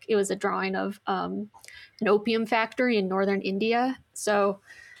these, like it was a drawing of an opium factory in northern India. So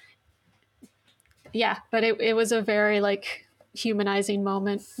yeah, but it was a very like humanizing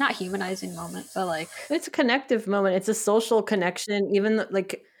moment, not humanizing moment, but like it's a connective moment. It's a social connection. Even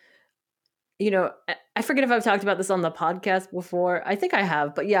like, you know, I forget if I've talked about this on the podcast before. I think I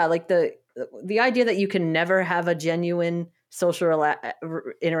have, but yeah, like the idea that you can never have a genuine social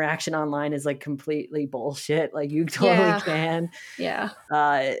interaction online is like completely bullshit. Like you totally can. Yeah.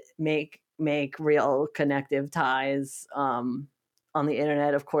 Make real connective ties on the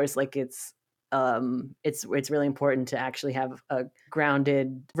internet. Of course, like it's really important to actually have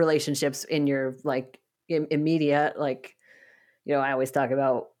grounded relationships in your like immediate, like, you know, I always talk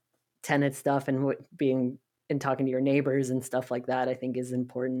about tenant stuff and being and talking to your neighbors and stuff like that, I think is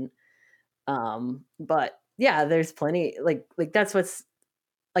important. But yeah, there's plenty like that's what's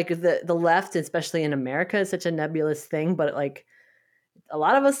like the left, especially in America, is such a nebulous thing. But like a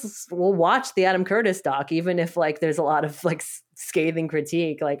lot of us will watch the Adam Curtis doc, even if like there's a lot of like scathing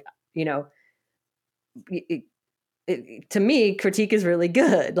critique. Like, you know, to me, critique is really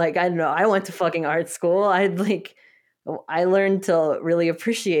good. Like, I don't know, I went to fucking art school. I learned to really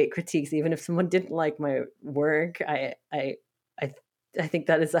appreciate critiques, even if someone didn't like my work. I think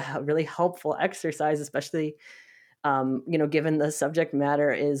that is a really helpful exercise, especially, you know, given the subject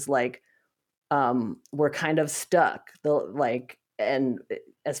matter is like, we're kind of stuck. And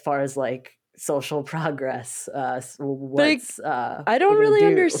as far as like social progress, I don't really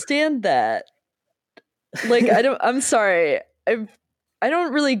understand that. Like, I'm sorry. I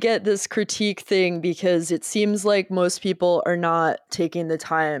don't really get this critique thing because it seems like most people are not taking the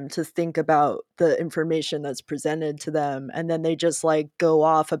time to think about the information that's presented to them. And then they just like go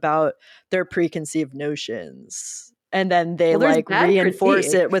off about their preconceived notions. And then they like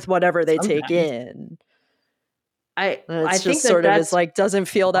reinforce it with whatever they take in. I just think sort of is like doesn't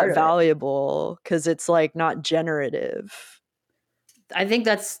feel that valuable because it's like not generative. I think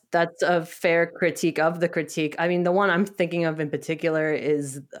that's a fair critique of the critique. I mean, the one I'm thinking of in particular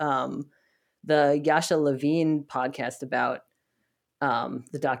is the Yasha Levine podcast about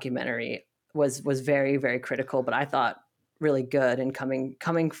the documentary was very, very critical, but I thought really good, and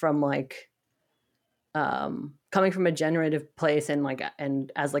coming from like coming from a generative place, and like,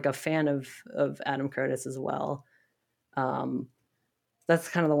 and as like a fan of Adam Curtis as well. That's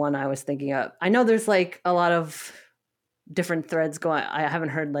kind of the one I was thinking of. I know there's like a lot of different threads going. I haven't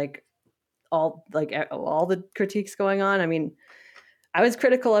heard like all the critiques going on. I mean, I was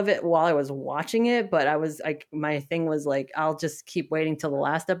critical of it while I was watching it, but I was like, my thing was like, I'll just keep waiting till the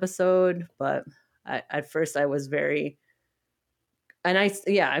last episode. But at first I was very, and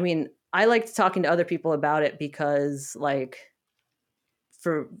I mean, I liked talking to other people about it because like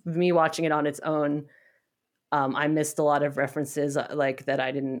for me watching it on its own, I missed a lot of references like that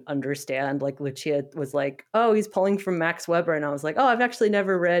I didn't understand. Like Lucia was like, oh, he's pulling from Max Weber. And I was like, oh, I've actually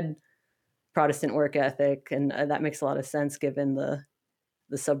never read Protestant Work Ethic. And that makes a lot of sense given the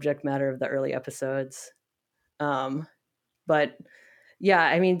subject matter of the early episodes. But yeah,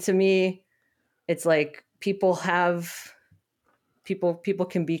 I mean, to me, it's like people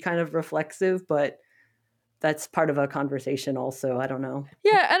can be kind of reflexive, but that's part of a conversation also. I don't know.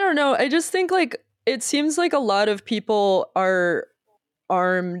 Yeah, I don't know. I just think like, it seems like a lot of people are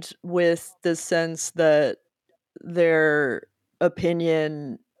armed with the sense that their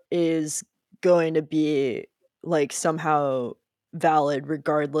opinion is going to be like somehow valid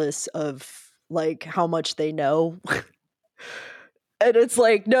regardless of like how much they know. And it's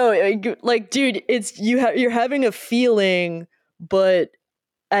like, no, like, dude, it's you're having a feeling, but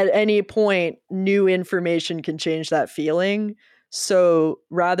at any point new information can change that feeling. So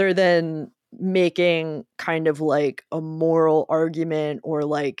rather than making kind of like a moral argument or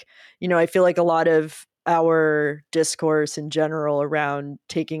like, you know, I feel like a lot of our discourse in general around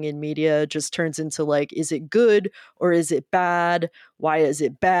taking in media just turns into like, is it good or is it bad? Why is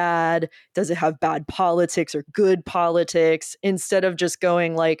it bad? Does it have bad politics or good politics? Instead of just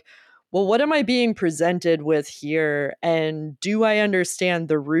going like, well, what am I being presented with here? And do I understand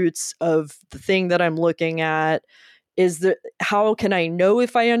the roots of the thing that I'm looking at? How can I know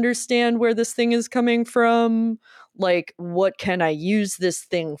if I understand where this thing is coming from? Like, what can I use this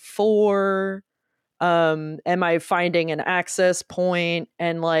thing for? Am I finding an access point,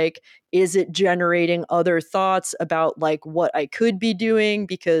 and like, is it generating other thoughts about like what I could be doing?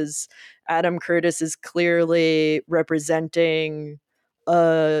 Because Adam Curtis is clearly representing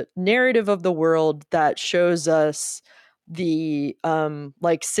a narrative of the world that shows us the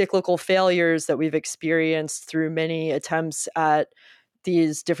like cyclical failures that we've experienced through many attempts at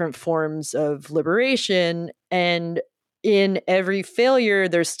these different forms of liberation. And in every failure,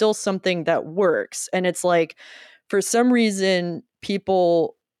 there's still something that works. And it's like, for some reason,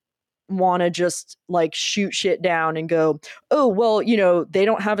 people want to just like shoot shit down and go, oh, well, you know, they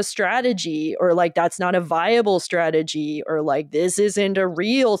don't have a strategy, or like that's not a viable strategy, or like this isn't a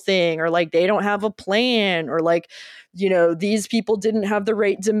real thing, or like they don't have a plan, or like, you know, these people didn't have the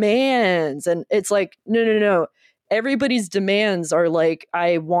right demands. And it's like, no. Everybody's demands are like,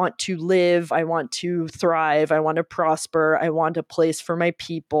 I want to live, I want to thrive, I want to prosper, I want a place for my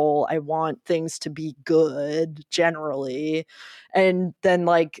people, I want things to be good generally. And then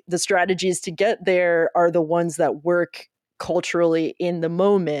like the strategies to get there are the ones that work culturally in the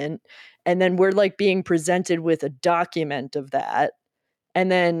moment. And then we're like being presented with a document of that.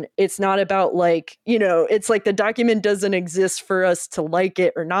 And then it's not about like, you know, it's like the document doesn't exist for us to like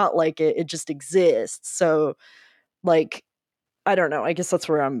it or not like it. It just exists. So like, I don't know. I guess that's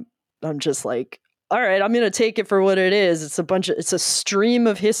where I'm just like, all right, I'm going to take it for what it is. It's a stream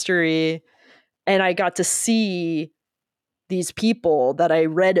of history. And I got to see these people that I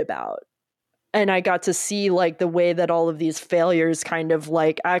read about. And I got to see like the way that all of these failures kind of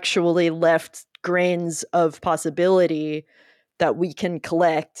like actually left grains of possibility that we can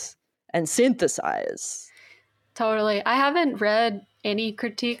collect and synthesize. Totally. I haven't read any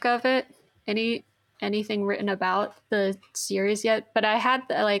critique of it, anything written about the series yet, but I had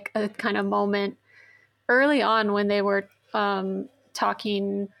like a kind of moment early on when they were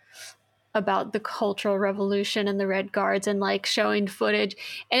talking about the Cultural Revolution and the Red Guards and like showing footage.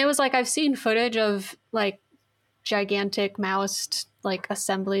 And it was like, I've seen footage of like gigantic Maoist like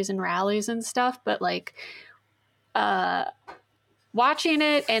assemblies and rallies and stuff, but like watching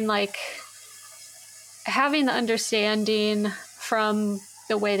it and like having the understanding from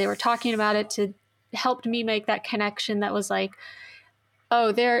the way they were talking about it to helped me make that connection that was like,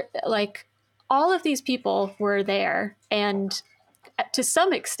 oh, they're like, all of these people were there and to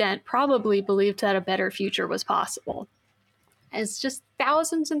some extent probably believed that a better future was possible. It's just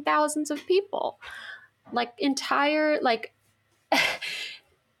thousands and thousands of people, like entire like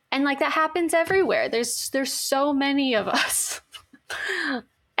and like that happens everywhere. There's so many of us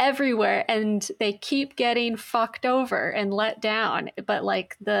everywhere, and they keep getting fucked over and let down. But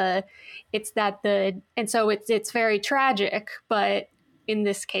like and so it's very tragic. But in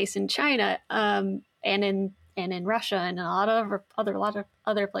this case, in China, and in Russia and a lot of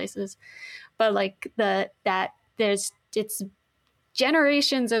other places, but like it's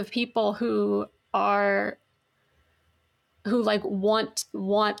generations of people who like want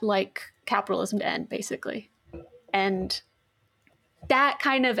like capitalism to end, basically. And that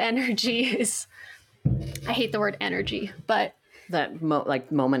kind of energy is, I hate the word energy, but that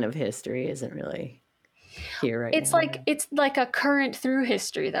moment of history isn't really here right it's now. It's like a current through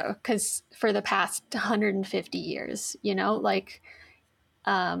history though, because for the past 150 years, you know, like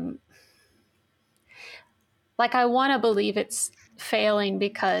I want to believe it's failing,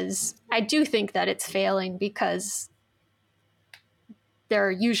 because I do think that it's failing because there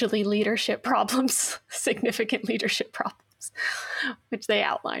are usually leadership problems, significant leadership problems, which they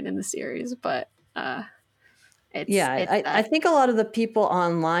outline in the series. But I think a lot of the people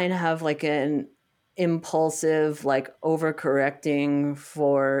online have like an impulsive, like overcorrecting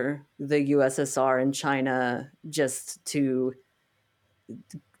for the USSR and China just to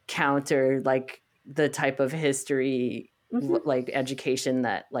counter like the type of history, like education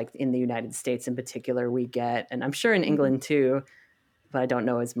that like in the United States in particular we get, and I'm sure in England too, but I don't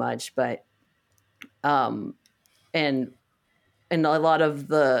know as much. But and a lot of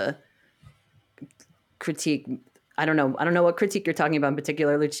the critique, I don't know what critique you're talking about in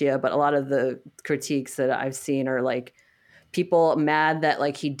particular, Lucia, but a lot of the critiques that I've seen are like people mad that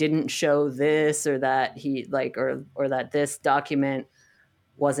like he didn't show this, or that he like or that this document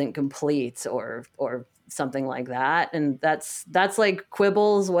wasn't complete or something like that. And that's like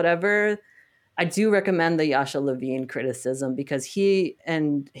quibbles, whatever. I do recommend the Yasha Levine criticism because he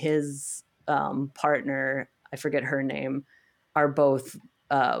and his partner, I forget her name, are both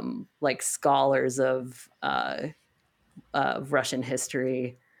like scholars of Russian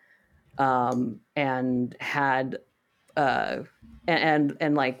history, and had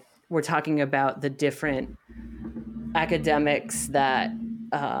and like we're talking about the different academics that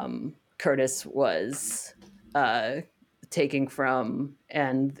Curtis was taking from,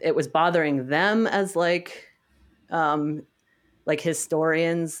 and it was bothering them as like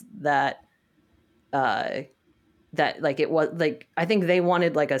historians that that like it was like, I think they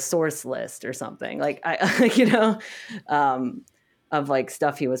wanted like a source list or something, like I of like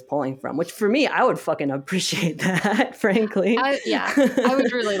stuff he was pulling from, which for me, I would fucking appreciate that, frankly. I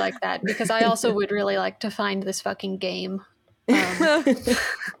would really like that, because I also would really like to find this fucking game where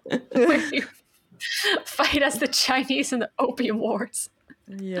you fight as the Chinese in the Opium Wars.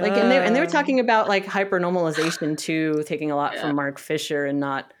 Yeah. Like, and they were talking about like hypernormalization too, taking a lot from Mark Fisher, and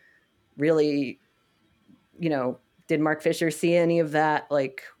not really, did Mark Fisher see any of that?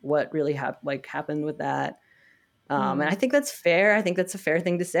 Like, what really happened with that? And I think that's fair. I think that's a fair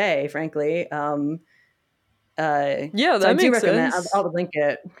thing to say, frankly. That so I do recommend sense. I'll link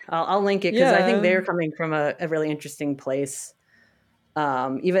it. I'll link it because I think they're coming from a really interesting place.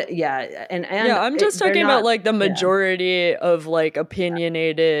 I'm just talking about like the majority of like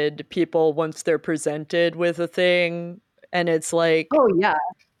opinionated people once they're presented with a thing, and it's like, oh yeah.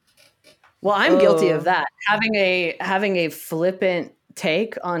 Well, I'm guilty of that. Having a flippant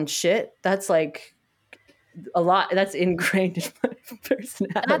take on shit, that's like a lot. That's ingrained in my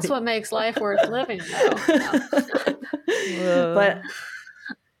personality. That's what makes life worth living, though. But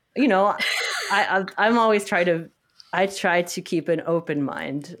I'm always I try to keep an open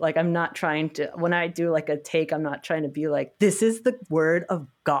mind. Like, I'm not trying to, when I do like a take, I'm not trying to be like, this is the word of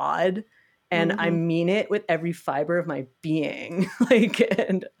God, and I mean it with every fiber of my being. Like,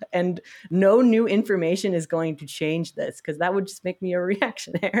 and no new information is going to change this, because that would just make me a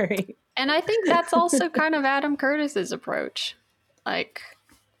reactionary. And I think that's also kind of Adam Curtis's approach. Like,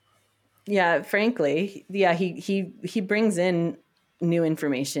 yeah, frankly, yeah, he brings in new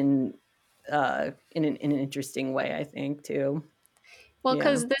information in an interesting way, I think, too. Well,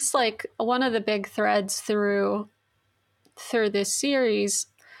 because this, like, one of the big threads through this series,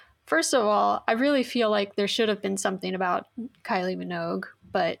 first of all, I really feel like there should have been something about Kylie Minogue,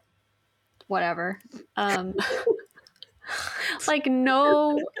 but whatever. Like,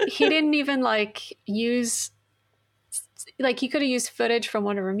 no, he didn't even like use, like, he could have used footage from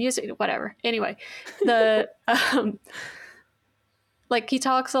one of her music, whatever. Anyway, the like, he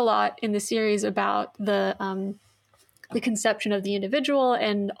talks a lot in the series about the conception of the individual,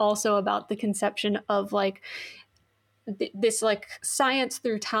 and also about the conception of like this like science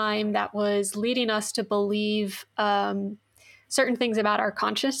through time that was leading us to believe certain things about our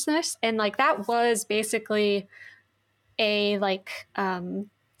consciousness. And like, that was basically a like an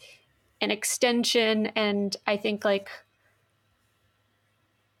extension, and I think like,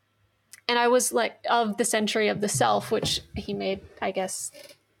 and I was like, of the Century of the Self, which he made, I guess,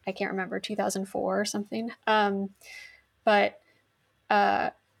 I can't remember, 2004 or something. But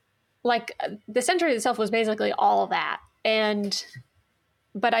like, the Century of the Self was basically all of that.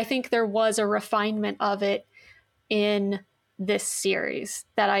 But I think there was a refinement of it in this series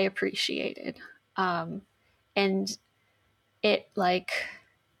that I appreciated. And it, like,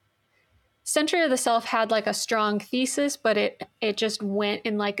 Century of the Self had like a strong thesis, but it just went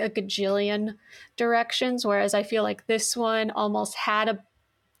in like a gajillion directions. Whereas I feel like this one almost had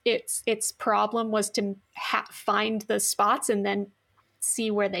its problem was to find the spots and then see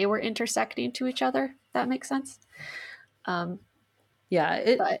where they were intersecting to each other. If that makes sense.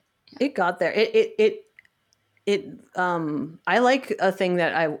 It got there. I like a thing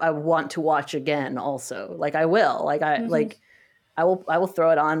that I want to watch again also. Like, I will. Like, I will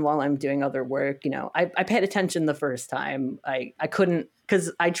throw it on while I'm doing other work. I paid attention the first time. I couldn't,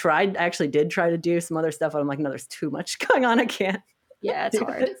 because I actually did try to do some other stuff, and I'm like, no, there's too much going on. I can't. Yeah, it's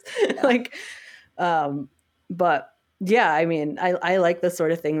hard. Yeah. Like, but yeah, I mean, I like the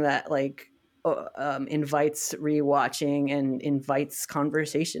sort of thing that like invites rewatching and invites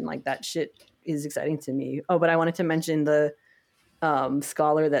conversation. Like, that shit is exciting to me. Oh, but I wanted to mention the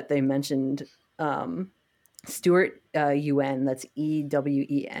scholar that they mentioned, Stuart Ewen, that's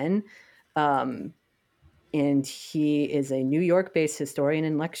Ewen, and he is a New York-based historian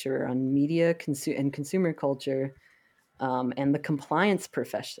and lecturer on media and consumer culture, and the compliance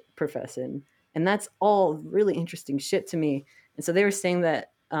profession. And that's all really interesting shit to me. And so they were saying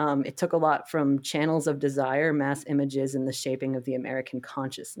that it took a lot from Channels of Desire, Mass Images in the Shaping of the American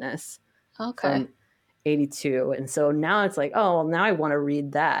Consciousness. Okay. From 82. And so now it's like, oh, well, now I want to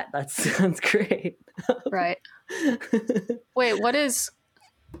read that. That sounds great. Right. Wait, what is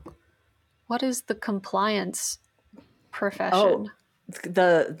the compliance profession? Oh,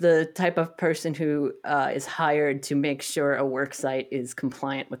 the type of person who is hired to make sure a work site is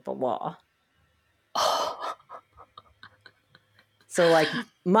compliant with the law. So like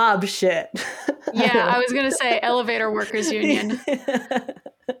mob shit. Yeah, I was gonna say elevator workers union.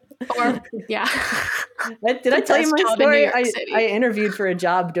 Or yeah. Did I tell you my story? I interviewed for a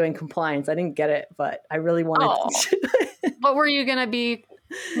job doing compliance. I didn't get it, but I really wanted to. What were you gonna be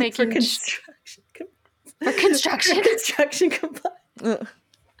making? For construction. For construction. Construction compliance.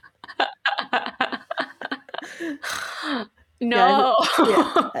 No.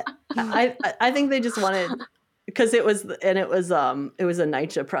 Yeah. I think they just wanted, because it was a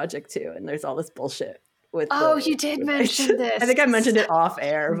NYCHA project too, and there's all this bullshit with. Oh, you did mention this. I think I mentioned it off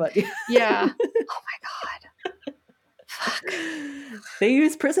air, but yeah. Oh my god. Fuck. They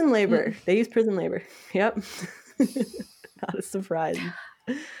use prison labor. Yep. Not a surprise.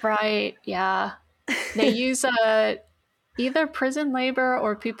 Right. Yeah. They use either prison labor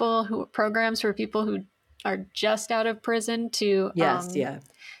or programs for people who are just out of prison to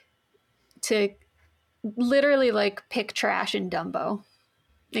to literally like pick trash in Dumbo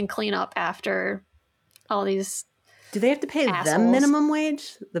and clean up after all these. Do they have to pay assholes. them minimum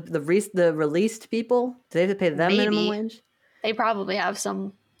wage? The released people? Do they have to pay them minimum wage? They probably have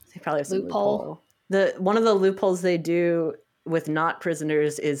some. They probably have some loophole. One of the loopholes they do with not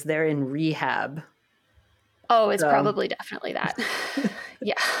prisoners is they're in rehab. Oh, it's probably definitely that.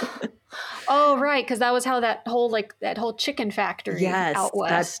 Yeah. Oh, right, because that was how that whole chicken factory out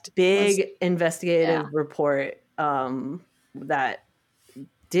west. That big investigative report that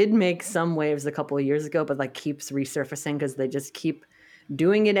did make some waves a couple of years ago, but like keeps resurfacing because they just keep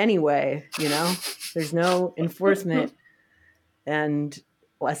doing it anyway. You know, there's no enforcement, and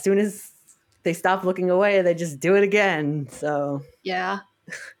as soon as they stop looking away, they just do it again. So yeah,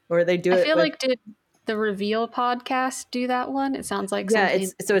 or they do it. I feel like did the Reveal podcast do that one? It sounds like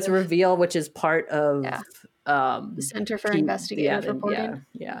it's Reveal, which is part of the Center for Investigative Reporting.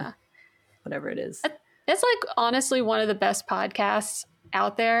 Yeah, whatever it is. It's like honestly one of the best podcasts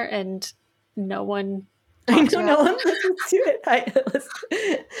out there, and no one. I know no one listens to it.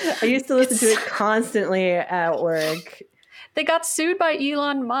 I used to listen to it constantly at work. They got sued by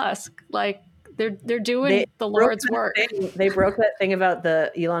Elon Musk. Like they're doing the Lord's work. They broke that thing about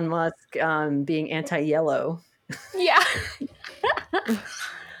the Elon Musk being anti-yellow. Yeah.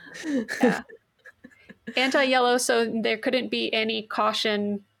 Yeah. Anti-yellow, so there couldn't be any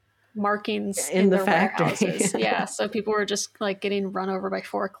caution markings in the factory. Yeah, so people were just like getting run over by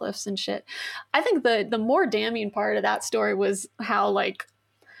forklifts and shit. I think the more damning part of that story was how like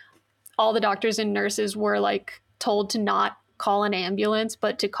all the doctors and nurses were like told to not call an ambulance,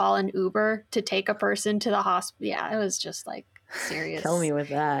 but to call an Uber to take a person to the hospital. Yeah, it was just like serious. Kill me with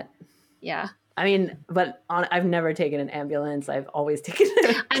that. Yeah. I mean, but I've never taken an ambulance. I've always taken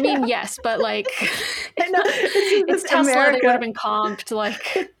I mean, yes, but like I know, it's Tesla, America. They would have been comped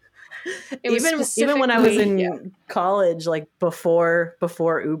like even when I was in college, like before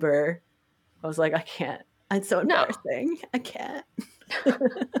Uber, I was like, I can't. It's so embarrassing. I can't.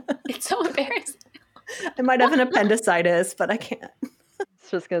 It's so embarrassing. I might have an appendicitis, but I can't. I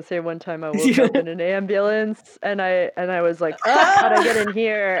was just gonna say one time I woke up in an ambulance and I was like, how'd I get in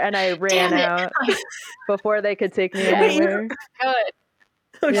here? And I ran out before they could take me anywhere. Good.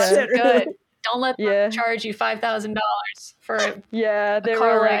 Oh, shit, good. really? Don't let them charge you $5,000 for a they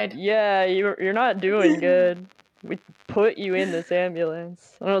car were ride. Like, you're not doing good. We put you in this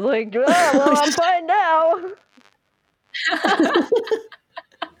ambulance. And I was like, well, I'm fine now.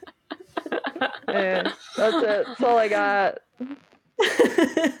 Yeah, that's it. That's all I got.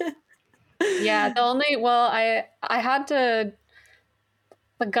 Yeah, I had to.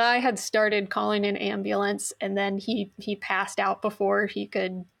 The guy had started calling an ambulance, and then he passed out before he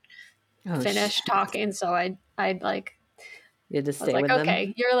could finish talking. So I like. You had to stay with them.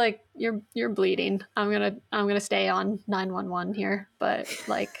 Okay, you're bleeding. I'm gonna stay on 911 here, but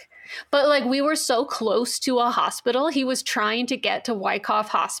we were so close to a hospital. He was trying to get to Wyckoff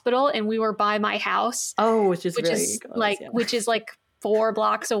Hospital, and we were by my house. Oh, which is close, which is like 4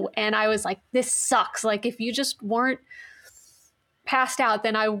 blocks away. And I was like, this sucks. Like, if you just weren't passed out,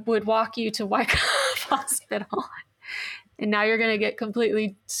 then I would walk you to Wyckoff Hospital. And now you're gonna get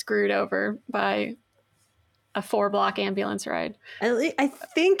completely screwed over by a 4-block ambulance ride. I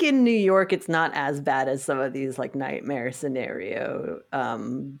think in New York it's not as bad as some of these like nightmare scenario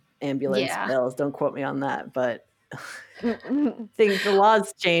ambulance bills. Don't quote me on that, but think the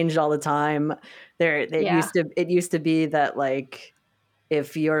laws changed all the time. It used to be that like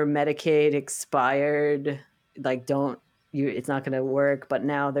if your Medicaid expired, like it's not going to work. But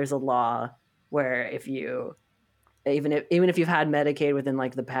now there's a law where if you even if you've had Medicaid within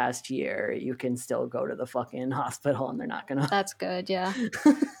like the past year, you can still go to the fucking hospital and they're not gonna. That's good, yeah.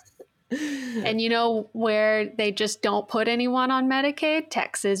 And you know where they just don't put anyone on Medicaid?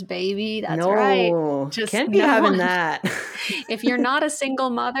 Texas, baby. That's right. Just can't be having that. If you're not a single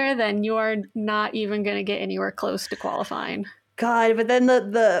mother, then you are not even going to get anywhere close to qualifying. God, but then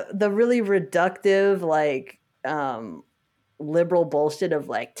the really reductive like liberal bullshit of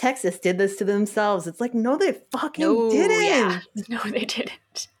like Texas did this to themselves. It's like, no, they fucking didn't. Yeah. No, they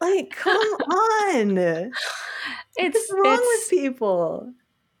didn't. Like, come on. What's wrong with people?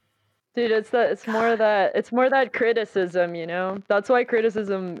 Dude, it's more that criticism, you know? That's why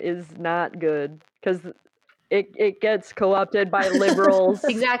criticism is not good, because it gets co-opted by liberals.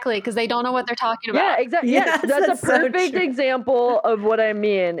 Exactly, because they don't know what they're talking about. Yeah, exactly. Yes, that's a perfect example of what I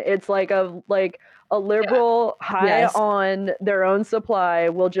mean. It's like a liberal high on their own supply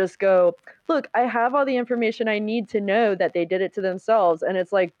will just go, look, I have all the information I need to know that they did it to themselves. And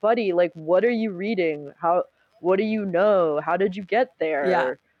it's like, buddy, like, what are you reading? What do you know? How did you get there?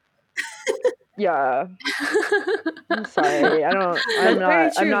 Yeah. Yeah. I'm sorry. I'm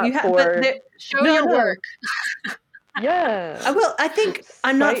not for... Show your work. Yeah. Well, I think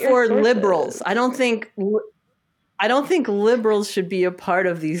I'm not for liberals. I don't think liberals should be a part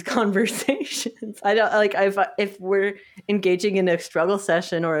of these conversations. I don't like if we're engaging in a struggle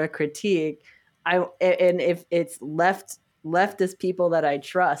session or a critique, and if it's leftist people that I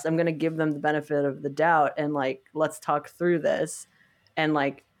trust, I'm going to give them the benefit of the doubt and like, let's talk through this. And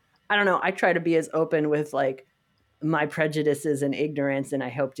like, I don't know, I try to be as open with like my prejudices and ignorance, and I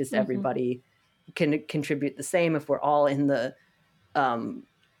hope just everybody can contribute the same if we're all in the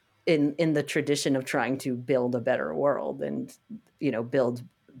in the tradition of trying to build a better world and, you know, build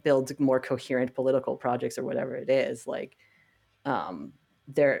more coherent political projects or whatever it is. Like I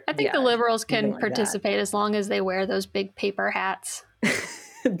think the liberals can participate as long as they wear those big paper hats.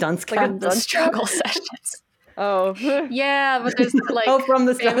 Dunce from the struggle sessions. Oh yeah, but there's like from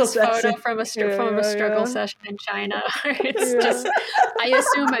the famous photo from a struggle session in China. It's just, I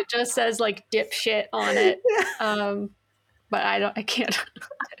assume it just says like dipshit on it, but I can't.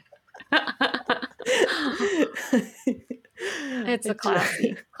 It's a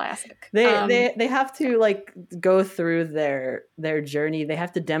classic. They have to like go through their journey. They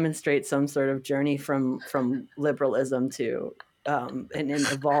have to demonstrate some sort of journey from liberalism to and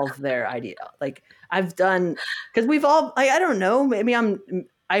evolve their idea. Like I've done, because we've all, I don't know, maybe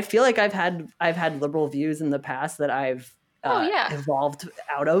I feel like I've had liberal views in the past that I've evolved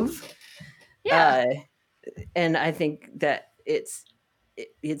out of. And I think that it's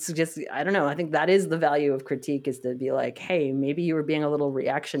just, I don't know, I think that is the value of critique, is to be like, hey, maybe you were being a little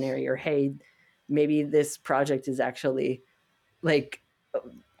reactionary, or hey, maybe this project is actually like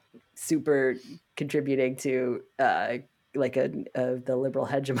super contributing to like the liberal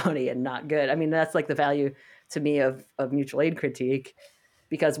hegemony and not good. I mean, that's like the value to me of mutual aid critique,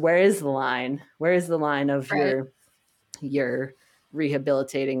 because where is the line of you're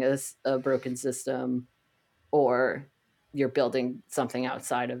rehabilitating a broken system, or you're building something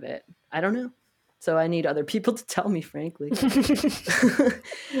outside of it? I don't know. So I need other people to tell me, frankly.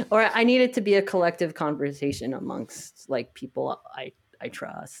 Or I need it to be a collective conversation amongst like people I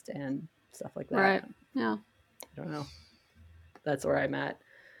trust and stuff like that. Right. Yeah. I don't know. That's where I'm at.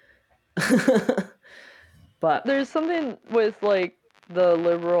 But there's something with like the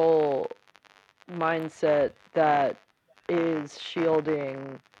liberal mindset that is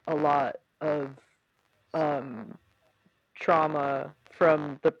shielding a lot of trauma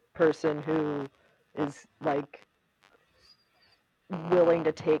from the person who is like willing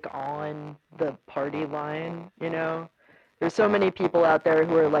to take on the party line, you know? There's so many people out there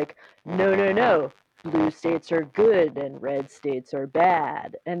who are like, no, blue states are good and red states are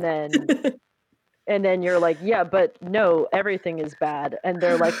bad. And then you're like, yeah, but no, everything is bad. And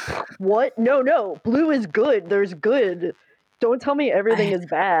they're like, what? No, blue is good. There's good. Don't tell me everything is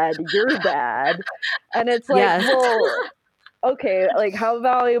bad. You're bad. And it's like, well, okay, like how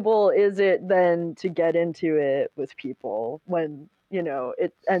valuable is it then to get into it with people when, you know,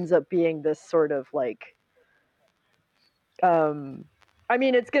 it ends up being this sort of like, I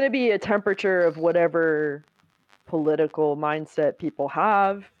mean, it's going to be a temperature of whatever political mindset people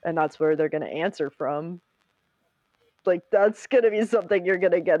have, and that's where they're going to answer from. Like, that's gonna be something you're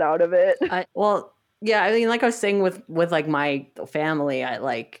gonna get out of it. Yeah, I mean, like I was saying with like my family, I'm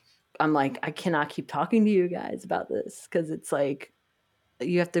like, I cannot keep talking to you guys about this, because it's like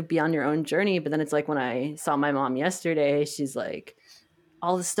you have to be on your own journey. But then it's like when I saw my mom yesterday, she's like,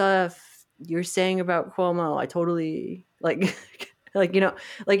 all the stuff you're saying about Cuomo, I totally like like, you know,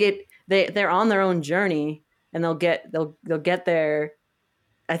 like they're on their own journey, and they'll get there.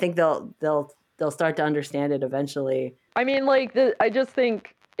 I think they'll start to understand it eventually. I mean, like, I just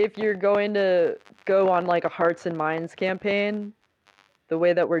think if you're going to go on like a hearts and minds campaign, the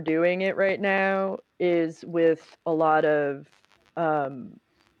way that we're doing it right now is with a lot of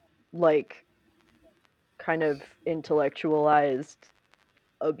like kind of intellectualized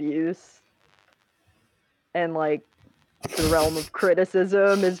abuse, and like the realm of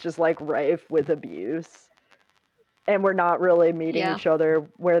criticism is just like rife with abuse, and we're not really meeting each other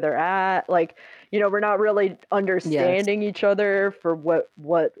where they're at. Like, you know, we're not really understanding each other for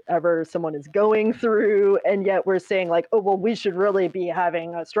whatever someone is going through, and yet we're saying like, oh well, we should really be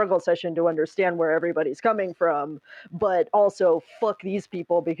having a struggle session to understand where everybody's coming from, but also fuck these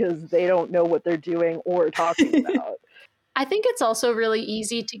people because they don't know what they're doing or talking about. I think it's also really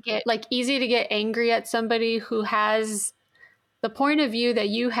easy to get angry at somebody who has the point of view that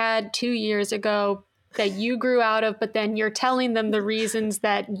you had 2 years ago, that you grew out of, but then you're telling them the reasons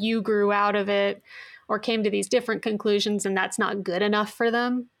that you grew out of it or came to these different conclusions, and that's not good enough for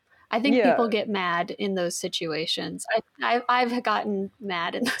them. I think people get mad in those situations. I've gotten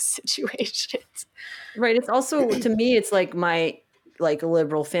mad in those situations. Right. It's also, to me, it's like my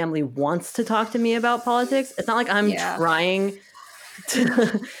liberal family wants to talk to me about politics. It's not like I'm trying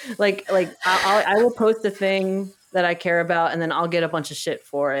to I will post a thing that I care about, and then I'll get a bunch of shit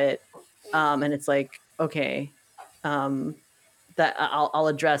for it. And it's like, okay, that I'll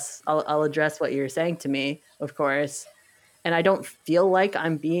address what you're saying to me, of course. And I don't feel like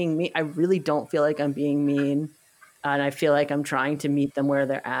I'm being mean. I really don't feel like I'm being mean. And I feel like I'm trying to meet them where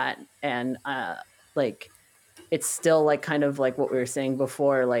they're at. And it's still like kind of like what we were saying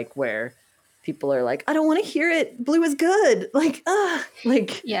before, like where people are like, I don't want to hear it. Blue is good.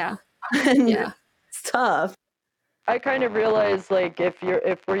 Yeah. It's tough. I kind of realize, like, if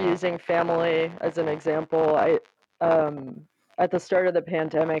we're using family as an example, I at the start of the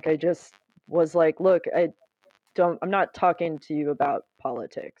pandemic, I just was like, look, I'm not talking to you about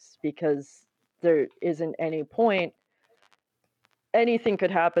politics because there isn't any point. Anything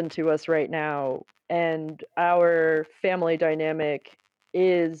could happen to us right now, and our family dynamic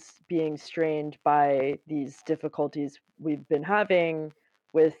is being strained by these difficulties we've been having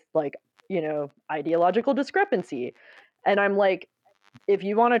with, like, you know, ideological discrepancy. And I'm like, if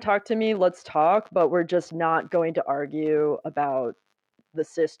you want to talk to me, let's talk, but we're just not going to argue about the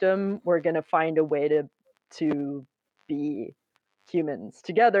system. We're going to find a way to be humans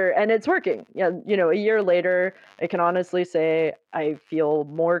together, and it's working. Yeah, you know, a year later, I can honestly say I feel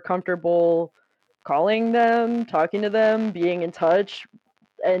more comfortable calling them, talking to them, being in touch,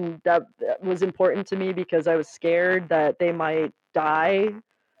 and that was important to me because I was scared that they might die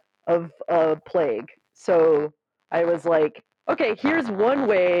of a plague. So I was like, okay, here's one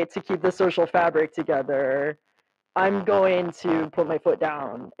way to keep the social fabric together. I'm going to put my foot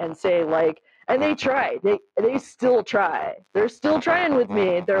down and say, like, and they try. They still try. They're still trying with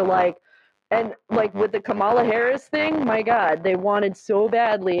me. They're like, and like with the Kamala Harris thing, my God, they wanted so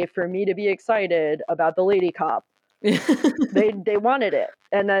badly for me to be excited about the lady cop. They wanted it.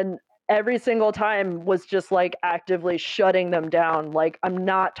 And then every single time was just like actively shutting them down. Like, I'm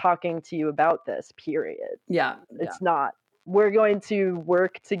not talking to you about this, period. Yeah. It's not. We're going to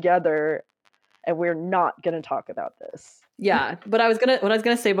work together, and we're not going to talk about this. Yeah, but what I was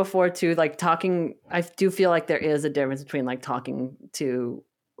gonna say before too, like talking, I do feel like there is a difference between like talking to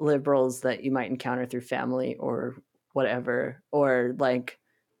liberals that you might encounter through family or whatever, or like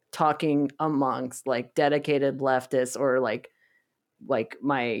talking amongst like dedicated leftists, or like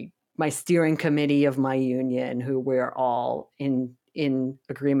my steering committee of my union, who we're all in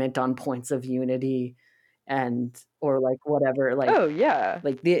agreement on points of unity, and or like whatever, like, oh yeah,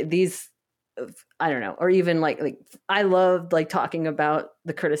 like these, I don't know, or even like I loved like talking about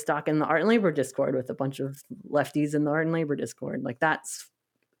the Curtis Stock in the Art and Labor Discord with a bunch of lefties in the Art and Labor Discord. Like, that's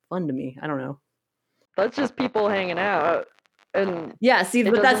fun to me. I don't know. That's just people hanging out. And yeah, see,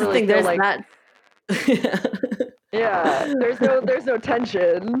 but that's really the thing. There's like that. Yeah, there's no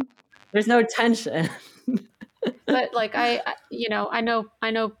tension. There's no tension. But like I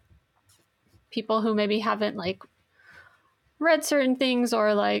know people who maybe haven't like read certain things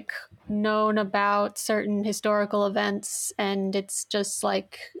or like known about certain historical events, and it's just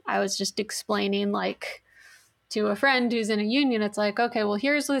like I was just explaining like to a friend who's in a union, it's like, okay, well,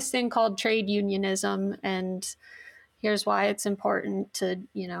 here's this thing called trade unionism, and here's why it's important to,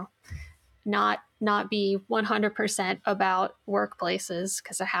 you know, not be 100% about workplaces,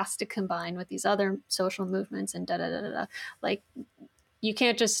 because it has to combine with these other social movements and da-da-da-da-da. Like, you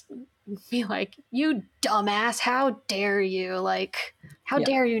can't just be like, you dumbass, how dare you? Like, how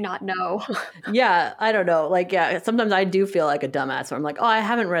dare you not know? Yeah, I don't know. Like, yeah, sometimes I do feel like a dumbass where I'm like, oh, I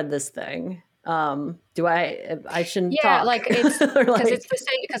haven't read this thing. Do I shouldn't talk. Like, it's because it's the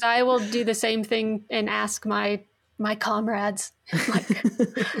same, because I will do the same thing and ask my comrades. Like,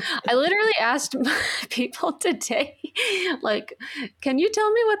 I literally asked people today, like, can you tell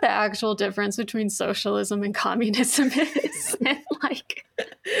me what the actual difference between socialism and communism is? And like,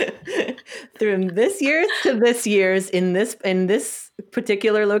 from this year's to this year's in this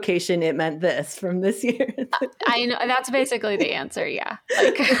particular location, it meant this. From this year, I know that's basically the answer. Yeah,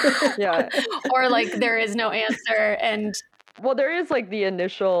 like, yeah, or like there is no answer, and well, there is like the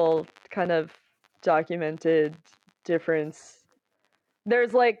initial kind of documented difference.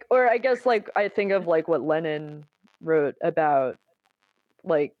 There's like, or I guess like I think of like what Lenin wrote about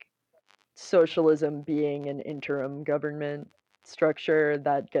like socialism being an interim government structure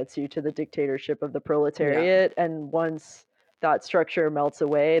that gets you to the dictatorship of the proletariat, and once that structure melts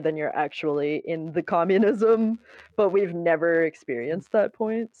away, then you're actually in the communism, but we've never experienced that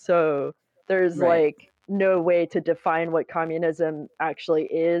point. So there's like no way to define what communism actually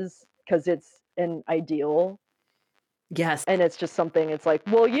is, because it's an ideal. Yes. And it's just something, it's like,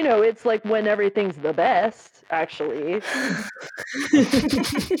 well, you know, it's like when everything's the best, actually.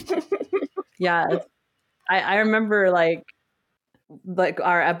 Yeah. I remember like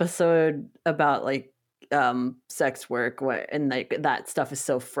our episode about like sex work, and like that stuff is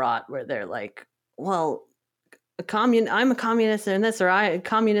so fraught, where they're like, well, I'm a communist in this, or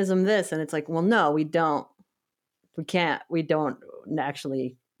communism this, and it's like, well, no, we don't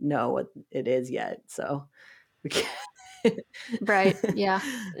actually know what it is yet, so we can't. Right. Yeah.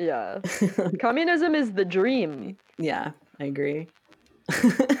 Communism is the dream. Yeah, I agree.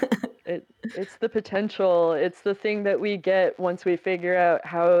 It's the potential. It's the thing that we get once we figure out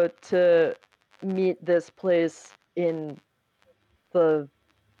how to meet this place in the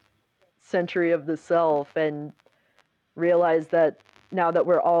century of the self, and realize that now that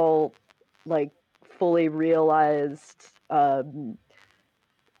we're all like fully realized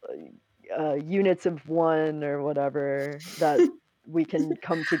units of one or whatever, that we can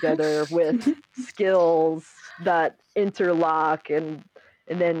come together with skills that interlock, and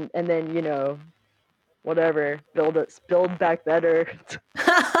then you know, whatever, build back better.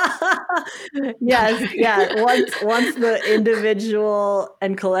 Yes, yeah. Once the individual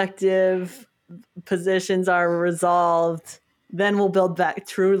and collective positions are resolved, then we'll build back.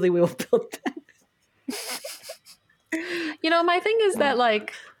 Truly, we will build back. You know, my thing is that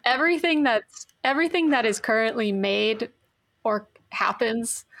like everything that is currently made or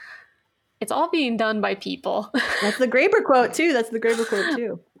happens, it's all being done by people. That's the Graeber quote too. That's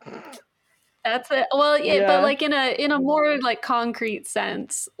it. Well, but like in a more like concrete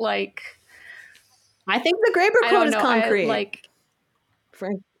sense, like I think the Graeber quote is concrete.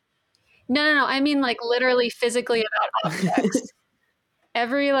 Frank. No. I mean like literally physically about objects.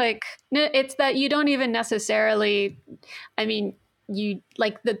 It's that you don't even necessarily, I mean, you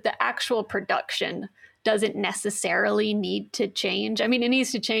like the actual production doesn't necessarily need to change. I mean, it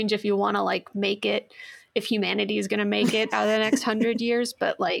needs to change if you want to like make it, if humanity is going to make it out of the next 100 years.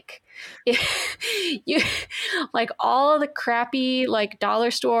 But like, you like all of the crappy like dollar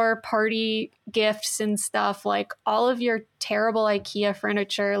store party gifts and stuff, like all of your terrible IKEA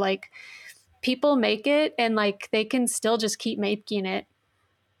furniture, like people make it and like they can still just keep making it.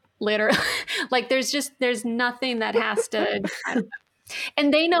 Literally, like there's nothing that has to,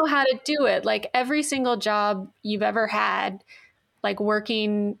 and they know how to do it. Like every single job you've ever had, like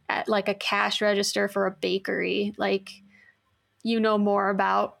working at like a cash register for a bakery, like you know more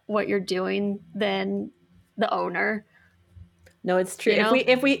about what you're doing than the owner. No, it's true. You know?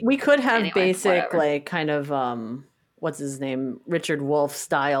 If we could have basic whatever. Like kind of what's his name, Richard Wolff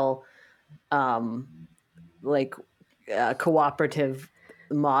style, like cooperative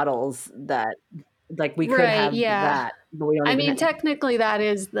models that like we could have that, but we don't. I mean, technically that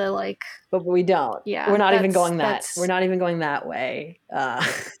is the like, but we don't. Yeah, we're not even going that. We're not even going that way.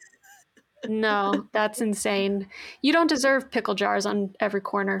 No, that's insane. You don't deserve pickle jars on every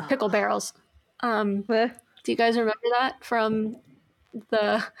corner. Pickle barrels. Do you guys remember that from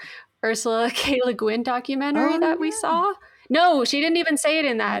the Ursula K. Le Guin documentary that we saw? No, she didn't even say it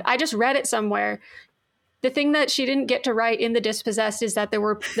in that. I just read it somewhere. The thing that she didn't get to write in The Dispossessed is that there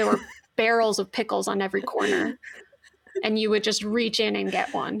were barrels of pickles on every corner. And you would just reach in and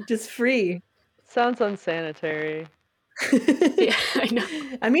get one. Just free. Sounds unsanitary. Yeah, I know.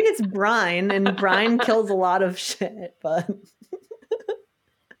 I mean, it's brine, and brine kills a lot of shit, but...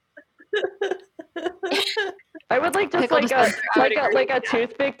 I would like just like a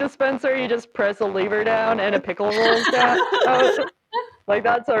toothpick dispenser. You just press a lever down and a pickle rolls down. Like,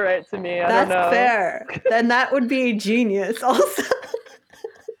 that's all right to me. I don't know. That's fair. Then that would be genius also.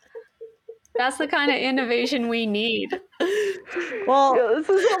 That's the kind of innovation we need. Well, yeah, this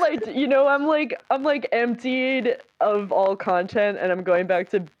is what, like, you know, I'm like emptied of all content, and I'm going back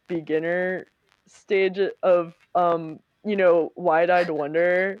to beginner stage of you know, wide-eyed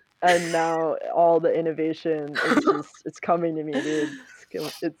wonder, and now all the innovation is just it's coming to me, dude.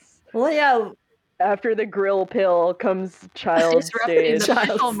 It's well, yeah. After the grill pill comes child stage. The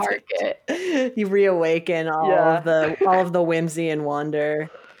pickle market. You reawaken all of the whimsy and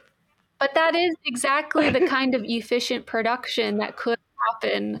wonder. But that is exactly the kind of efficient production that could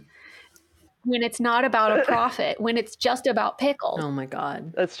happen when it's not about a profit, when it's just about pickles. Oh my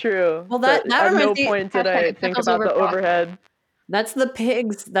God. That's true. Well, that at no point did I think about the overhead. That's the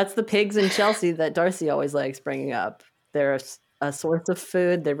pigs in Chelsea that Darcy always likes bringing up. They're a source of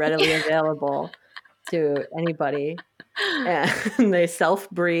food. They're readily available to anybody. And they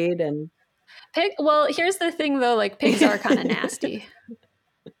self-breed and... Well, here's the thing though, like pigs are kind of nasty.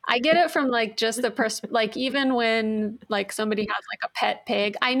 I get it from like just the like even when like somebody has like a pet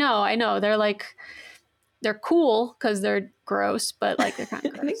pig, I know they're cool because they're gross, but like they're kind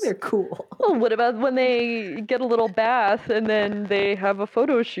of gross. I think they're cool. Well, what about when they get a little bath and then they have a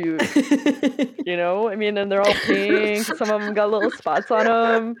photo shoot? You know, I mean, and they're all pink. Some of them got little spots on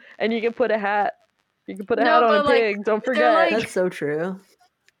them, and you can put a hat. You can put a hat on a pig. Don't forget. That's so true.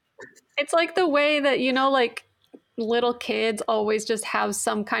 It's like the way that, you know, like little kids always just have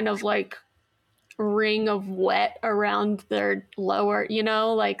some kind of like ring of wet around their lower, you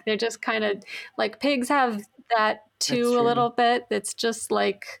know, like they're just kind of like pigs have that too a little bit. It's just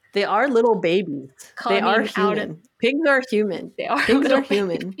like they are little babies. They are human. Pigs are human. They are pigs are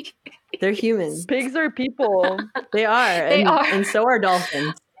human. They're humans. Pigs are people. They are. They are. And so are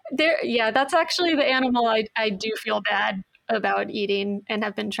dolphins. That's actually the animal I do feel bad about eating and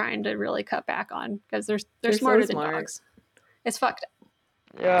have been trying to really cut back on because they're smarter than dogs. It's fucked up.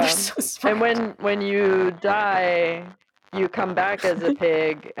 Yeah. So and when you die, you come back as a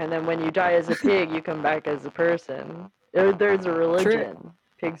pig, and then when you die as a pig, you come back as a person. There's a religion. True.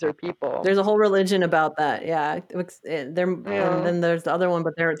 Pigs are people. There's a whole religion about that. Yeah. And then there's the other one,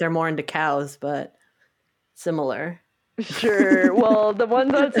 but they're more into cows, but similar. Sure. Well, the one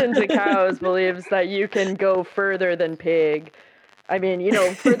that's into cows believes that you can go further than pig. I mean, you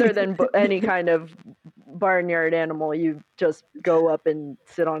know, further than any kind of barnyard animal. You just go up and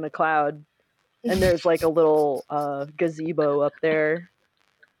sit on a cloud, and there's like a little gazebo up there.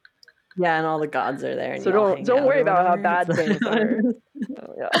 Yeah, and all the gods are there. And so don't worry about how bad things are.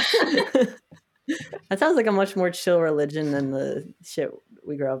 Oh, yeah. That sounds like a much more chill religion than the shit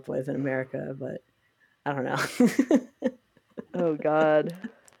we grew up with in America, but I don't know. Oh God.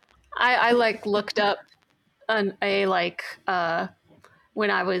 I like looked up when I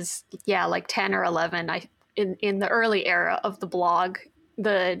was like 10 or 11, in the early era of the blog,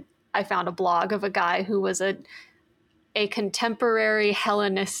 I found a blog of a guy who was a contemporary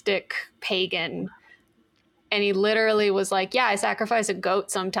Hellenistic pagan, and he literally was like, yeah, I sacrifice a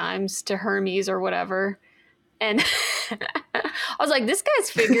goat sometimes to Hermes or whatever. And I was like, this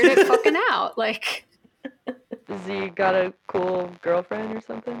guy's figured it fucking out. Like, has he got a cool girlfriend or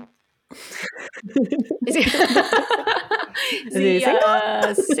something? Is he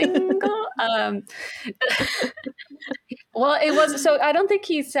single? Well, it was so. I don't think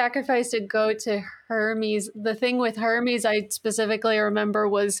he sacrificed a goat to Hermes. The thing with Hermes, I specifically remember,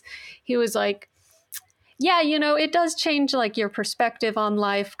 was he was like, yeah, you know, it does change like your perspective on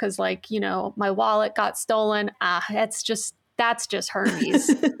life because, like, you know, my wallet got stolen. That's just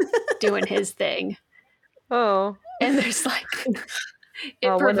Hermes doing his thing. Oh, and there's like,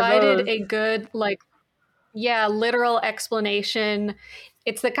 it provided a good, like, literal explanation.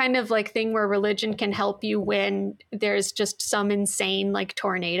 It's the kind of like thing where religion can help you when there's just some insane like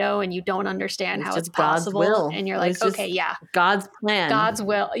tornado and you don't understand how it's possible. God's will. And you're like, okay, God's plan. God's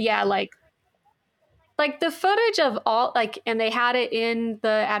will. Yeah, like the footage of all, like, and they had it in the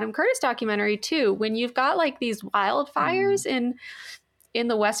Adam Curtis documentary too, when you've got like these wildfires in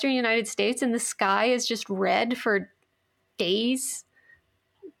the Western United States and the sky is just red for days.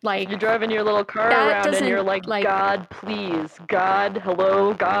 Like, you're driving your little car around and you're like, God, please. God,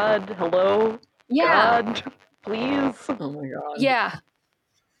 hello. God, hello. Yeah. God, please. Oh my God. Yeah.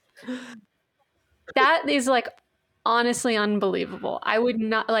 That is like honestly unbelievable. I would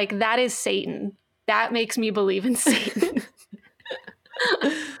not like that is Satan. That makes me believe in Satan.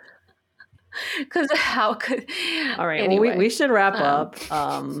 Because how could? All right. Anyway, well, we should wrap up.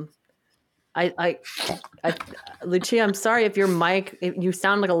 Lucia, I'm sorry if your mic, you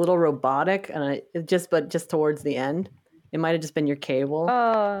sound like a little robotic, and just towards the end, it might have just been your cable.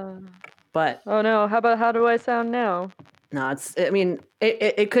 But oh no, how do I sound now? No,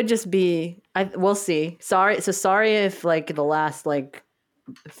 it could just be. We'll see. Sorry if like the last like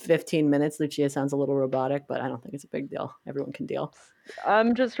 15 minutes, Lucia sounds a little robotic, but I don't think it's a big deal. Everyone can deal.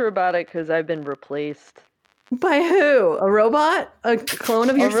 I'm just robotic because I've been replaced. By who? A robot? A clone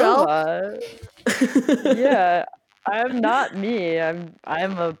of yourself? A robot. Yeah, I'm not me. I'm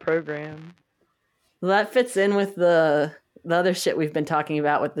a program. Well, that fits in with the other shit we've been talking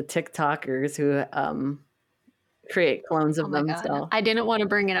about with the TikTokers who create clones of themselves. I didn't want to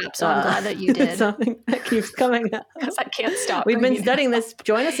bring it up, so I'm glad that you did. Something that keeps coming up. Because I can't stop. We've been studying this.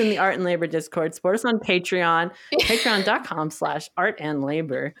 Join us in the Art and Labor Discord. Support us on Patreon,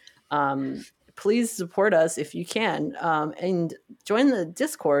 patreon.com/artandlabor. Please support us if you can. And join the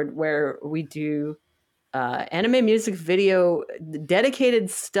Discord where we do anime music video dedicated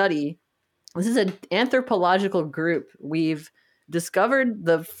study. This is an anthropological group. We've discovered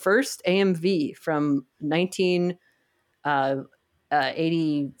the first AMV from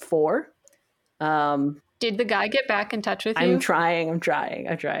 1984. Did the guy get back in touch with you? I'm trying. I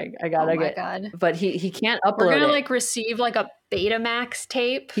gotta get. God. But he can't upload it. We're gonna like receive like a Betamax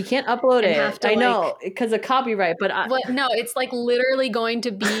tape. He can't upload it. I know because of copyright. But no, it's like literally going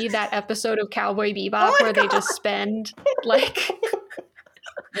to be that episode of Cowboy Bebop where they just spend like.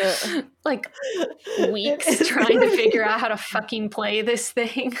 Like weeks trying to figure out how to fucking play this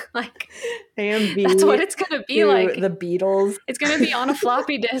thing. Like AMV. That's what it's gonna be like. The Beatles. It's gonna be on a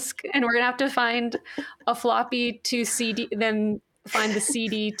floppy disk, and we're gonna have to find a floppy to CD, then find the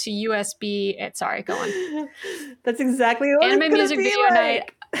CD to USB. Sorry, go on. That's exactly what Anime Music Video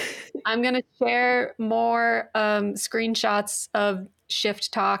Night. I'm gonna share more screenshots of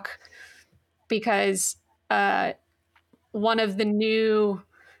Shift Talk because one of the new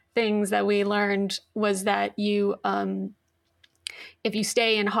things that we learned was that you if you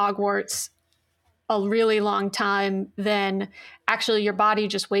stay in Hogwarts a really long time, then actually your body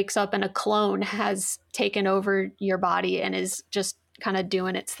just wakes up and a clone has taken over your body and is just kind of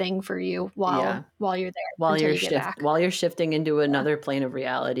doing its thing for you while you're there, while you're shifting into another plane of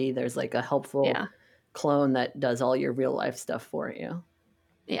reality. There's like a helpful clone that does all your real life stuff for you.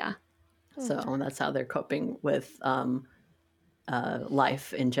 So that's how they're coping with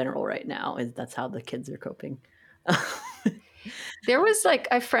life in general right now. That's how the kids are coping. There was like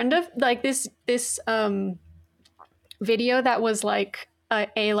a friend of like this video that was like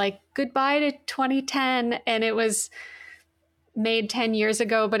a like goodbye to 2010, and it was made 10 years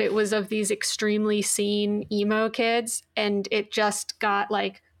ago, but it was of these extremely seen emo kids, and it just got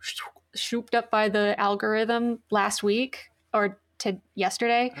like swooped up by the algorithm last week or to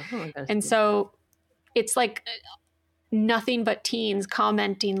yesterday. And so it's like nothing but teens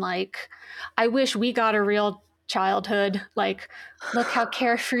commenting like, I wish we got a real childhood. Like, look how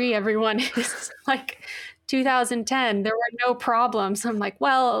carefree everyone is. Like 2010, there were no problems. I'm like,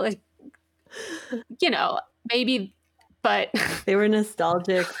 well, you know, maybe, but they were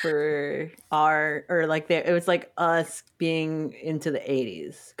nostalgic for it was like us being into the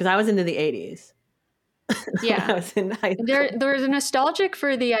 80s, because I was into the 80s. Yeah. I was in high school. There's a nostalgic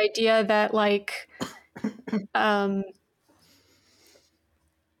for the idea that like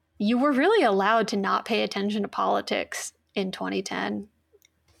you were really allowed to not pay attention to politics in 2010.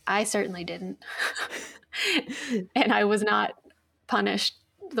 I certainly didn't. And I was not punished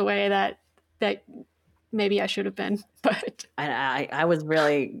the way that maybe I should have been. But I was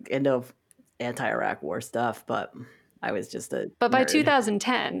really into anti-Iraq war stuff, but I was just a But by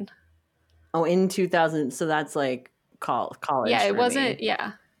 2010. Oh, in 2000. So that's like college. Yeah, it wasn't. Me.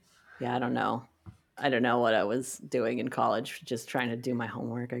 Yeah, I don't know. I don't know what I was doing in college, just trying to do my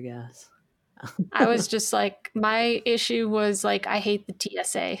homework, I guess. I was just like, my issue was like, I hate the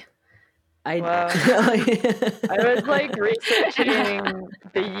TSA. I was like researching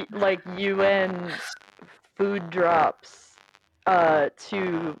the like UN food drops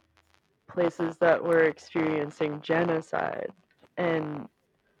to places that were experiencing genocide and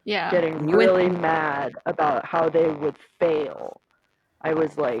getting really mad about how they would fail. I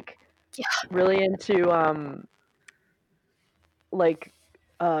was like really into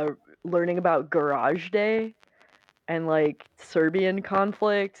learning about Garage Day and like Serbian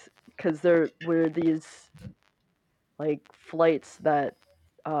conflict, because there were these like flights that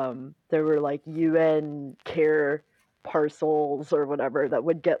there were like UN care parcels or whatever that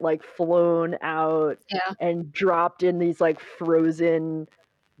would get like flown out and dropped in these like frozen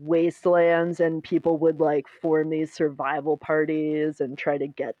wastelands, and people would like form these survival parties and try to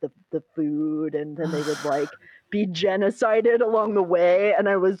get the food, and then they would like be genocided along the way. And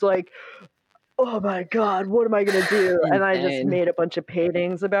I was like, oh my god, what am I gonna do? And I just made a bunch of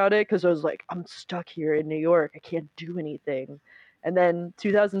paintings about it because I was like, I'm stuck here in New York, I can't do anything. And then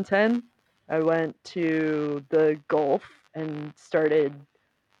 2010 I went to the Gulf and started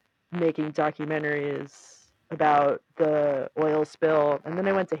making documentaries about the oil spill. And then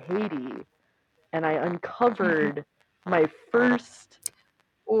I went to Haiti and I uncovered my first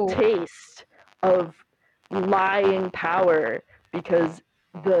taste of lying power, because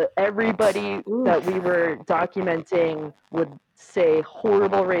everybody that we were documenting would say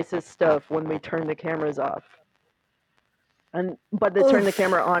horrible racist stuff when we turned the cameras off. But they turn the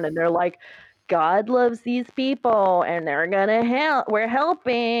camera on and they're like, God loves these people and they're gonna help. We're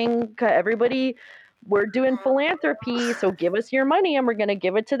helping everybody. We're doing philanthropy, so give us your money and we're gonna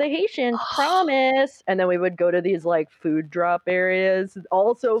give it to the Haitians, promise. And then we would go to these like food drop areas,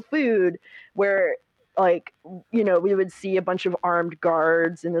 also food, where like, you know, we would see a bunch of armed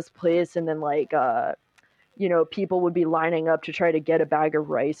guards in this place, and then like you know, people would be lining up to try to get a bag of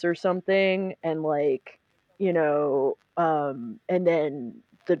rice or something, and like, you know, and then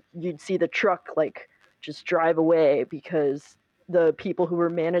you'd see the truck like just drive away because the people who were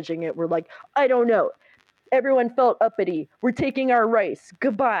managing it were like, I don't know, everyone felt uppity, we're taking our rice,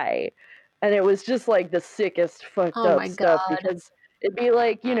 goodbye. And it was just like the sickest fucked up stuff, because it'd be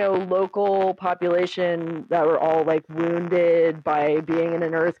like, you know, local population that were all like wounded by being in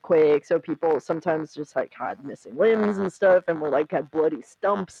an earthquake, so people sometimes just like had missing limbs and stuff, and were like had bloody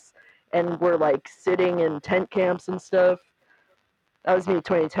stumps and were like sitting in tent camps and stuff. That was me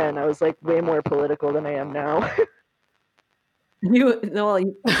 2010. I was like way more political than I am now. You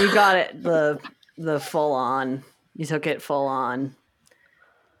got it, the full on. You took it full on.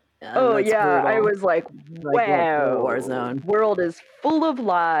 Oh yeah, brutal. I was like, wow, war zone. World is full of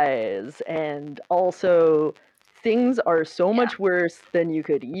lies, and also things are so much worse than you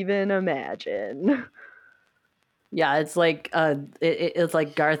could even imagine. Yeah, it's like it's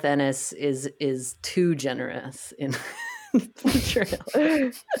like Garth Ennis is too generous in portrayal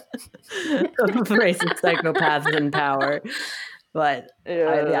of racist psychopaths in power. But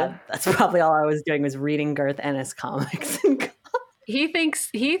yeah, that's probably all I was doing, was reading Garth Ennis comics. He thinks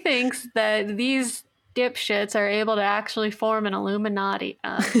that these dipshits are able to actually form an Illuminati.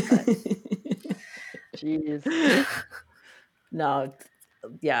 Jeez. No,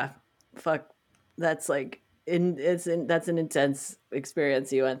 yeah, fuck. That's like that's an intense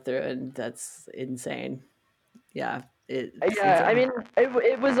experience you went through, and that's insane. Yeah. I mean,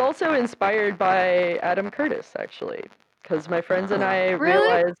 it was also inspired by Adam Curtis, actually, because my friends and I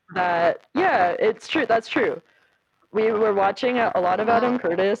realized that, yeah, it's true. That's true. We were watching a lot of Adam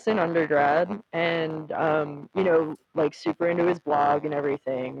Curtis in undergrad, and you know, like super into his blog and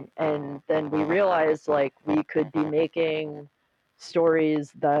everything. And then we realized like we could be making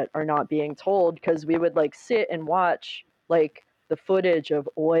stories that are not being told, because we would like sit and watch like the footage of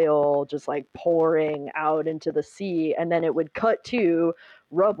oil just like pouring out into the sea, and then it would cut to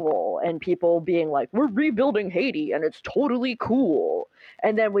rubble and people being like, we're rebuilding Haiti and it's totally cool.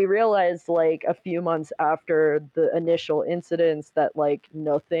 And then we realized like a few months after the initial incidents that like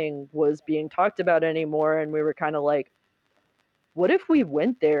nothing was being talked about anymore, and we were kind of like, what if we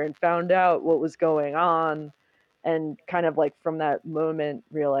went there and found out what was going on? And kind of like from that moment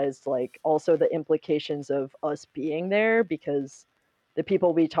realized like also the implications of us being there, because the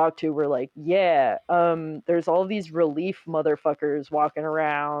people we talked to were like, yeah, there's all these relief motherfuckers walking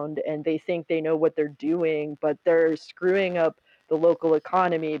around and they think they know what they're doing, but they're screwing up the local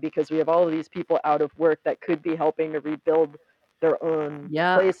economy because we have all of these people out of work that could be helping to rebuild their own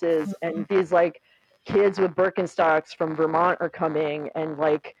places. And these like kids with Birkenstocks from Vermont are coming, and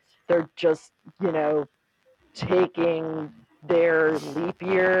like they're just, you know, taking their leap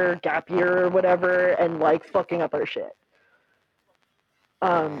year, gap year, or whatever, and like fucking up our shit.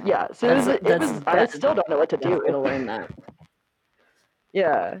 Yeah, so I still don't know what to do. To learn that.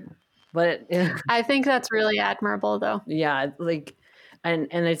 Yeah, but I think that's really admirable, though. Yeah, like, and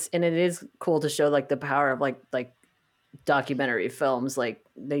it is cool to show like the power of like documentary films. Like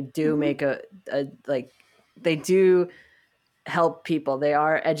they do make a like they do help people. They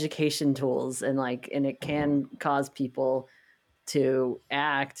are education tools, and it can cause people to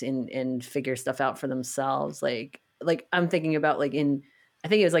act and figure stuff out for themselves. Like I'm thinking about like I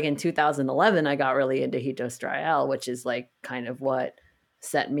think it was like in 2011 I got really into Hito Strael, which is like kind of what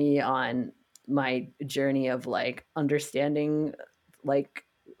set me on my journey of like understanding like,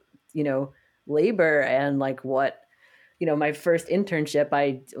 you know, labor and like what, you know, my first internship,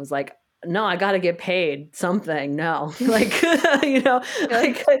 I was like, no, I got to get paid something. No, like, you know,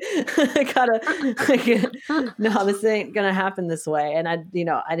 like, I gotta, like, no, this ain't going to happen this way. And I, you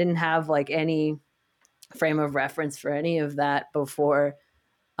know, I didn't have like any frame of reference for any of that before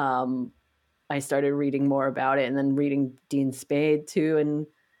I started reading more about it, and then reading Dean Spade too.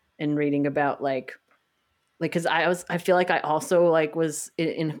 And reading about like, cause I feel like I also like was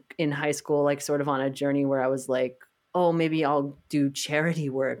in high school, like sort of on a journey where I was like, oh, maybe I'll do charity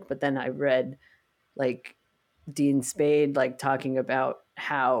work. But then I read like Dean Spade, like talking about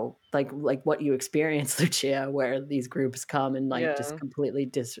how like what you experience, Lucia, where these groups come and like just completely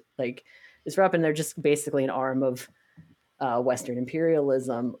disrupt, and they're just basically an arm of Western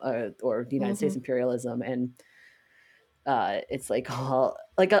imperialism or the United States imperialism. And it's like, oh,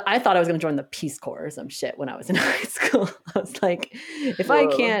 like I thought I was going to join the Peace Corps or some shit when I was in high school. I was like, if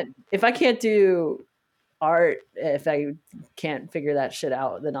I can't do art, if I can't figure that shit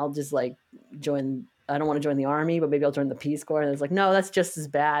out, then I'll just like join. I don't want to join the army, but maybe I'll join the Peace Corps. And it's like, no, that's just as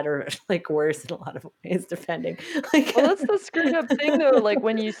bad or like worse in a lot of ways, depending. Like, well, that's the screwed up thing though. Like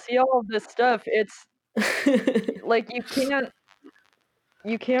when you see all of this stuff, it's like you can't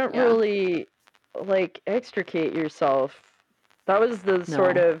really like extricate yourself. That was the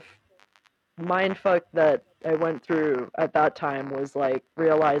sort of mind fuck that I went through at that time, was like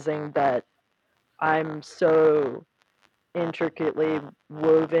realizing that I'm so intricately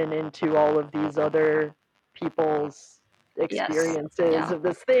woven into all of these other people's experiences of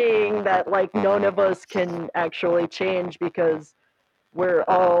this thing that like none of us can actually change, because we're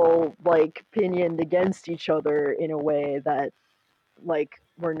all like pinioned against each other in a way that like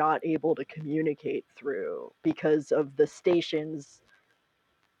we're not able to communicate through because of the stations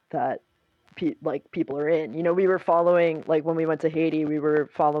that people are in. You know, we were following, like when we went to Haiti, we were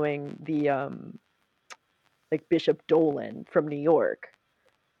following the like Bishop Dolan from New York.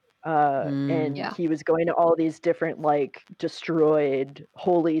 And he was going to all these different like destroyed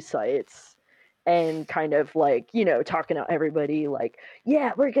holy sites and kind of like, you know, talking to everybody like,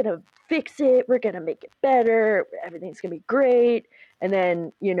 yeah, we're gonna fix it, we're gonna make it better, everything's gonna be great. And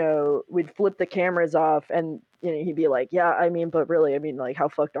then, you know, we'd flip the cameras off and, you know, he'd be like, yeah, I mean, but really, I mean, like, how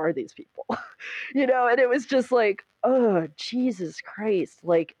fucked are these people? You know, and it was just like, oh, Jesus Christ.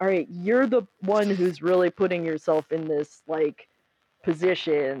 Like, all right, you're the one who's really putting yourself in this, like,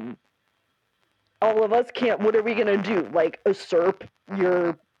 position. All of us can't, what are we gonna do? Like, usurp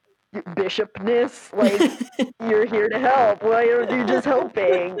your bishopness? Like, you're here to help. Why aren't you just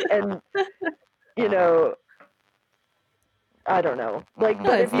helping? And, you know, I don't know. Like,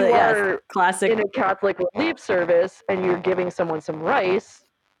 but if you are classic in a Catholic relief service and you're giving someone some rice,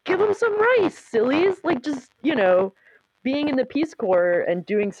 give them some rice, sillies. Like, just, you know, being in the Peace Corps and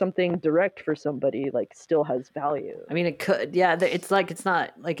doing something direct for somebody, like, still has value. I mean, it could, it's like, it's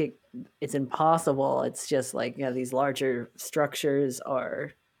not like it's impossible. It's just like, these larger structures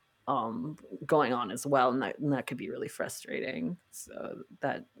are going on as well. And that could be really frustrating. So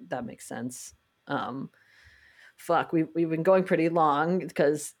that makes sense. Fuck, we've been going pretty long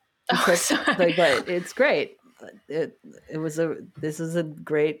because but it's great. This is a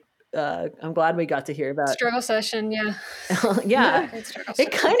great I'm glad we got to hear about struggle session.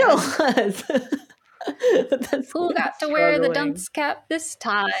 It kind of was. Who got to wear the dunce cap this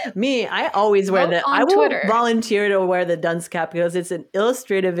time? Me. I always wear I will volunteer to wear the dunce cap because it's an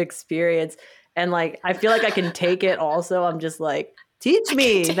illustrative experience, and like I feel like I can take it also. I'm just like, teach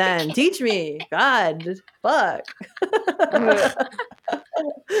me then. Teach me. God, fuck.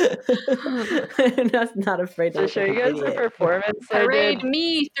 That's not afraid to show you guys the performance. Parade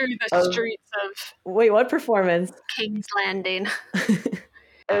me through the streets of. Wait, what performance? King's Landing.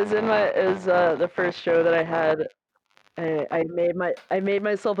 It was the first show that I had. I made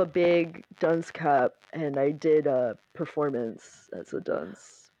myself a big dunce cap, and I did a performance as a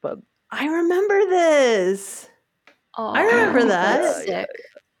dunce. But I remember this. Oh, I remember that. That's sick.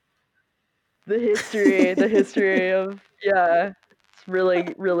 The history of it's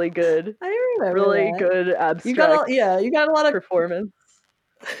really, really good. I remember really good abstract. You got a lot of performance.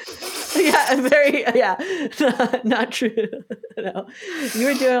 Not true. No, you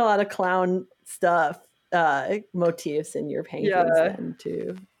were doing a lot of clown stuff, motifs in your paintings then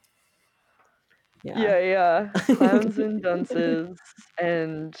too. Clowns and dunces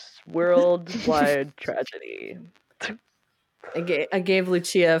and worldwide tragedy. I gave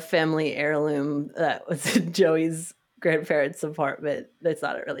Lucia a family heirloom that was in Joey's grandparents' apartment. That's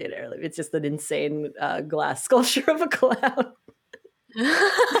not really an heirloom. It's just an insane glass sculpture of a clown.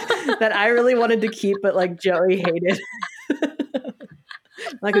 that I really wanted to keep, but like Joey hated.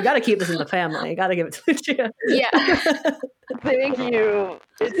 Like, we got to keep this in the family. Got to give it to Lucia. Yeah. Thank you.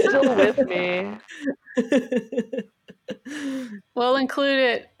 It's still with me. We'll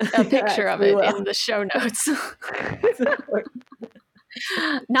include a picture of it in the show notes.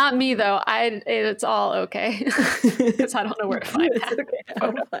 Not me though. It's all okay because I don't know where to find it. Okay.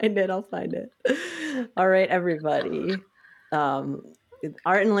 I'll find it. All right, everybody. Art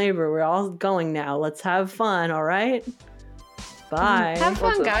and labor. We're all going now. Let's have fun. All right. Bye. Have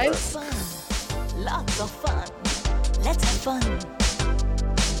fun, guys. Lots of fun. Let's have fun.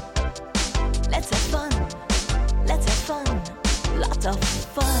 Let's have fun. Let's have fun. Lots of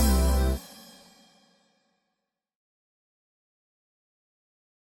fun.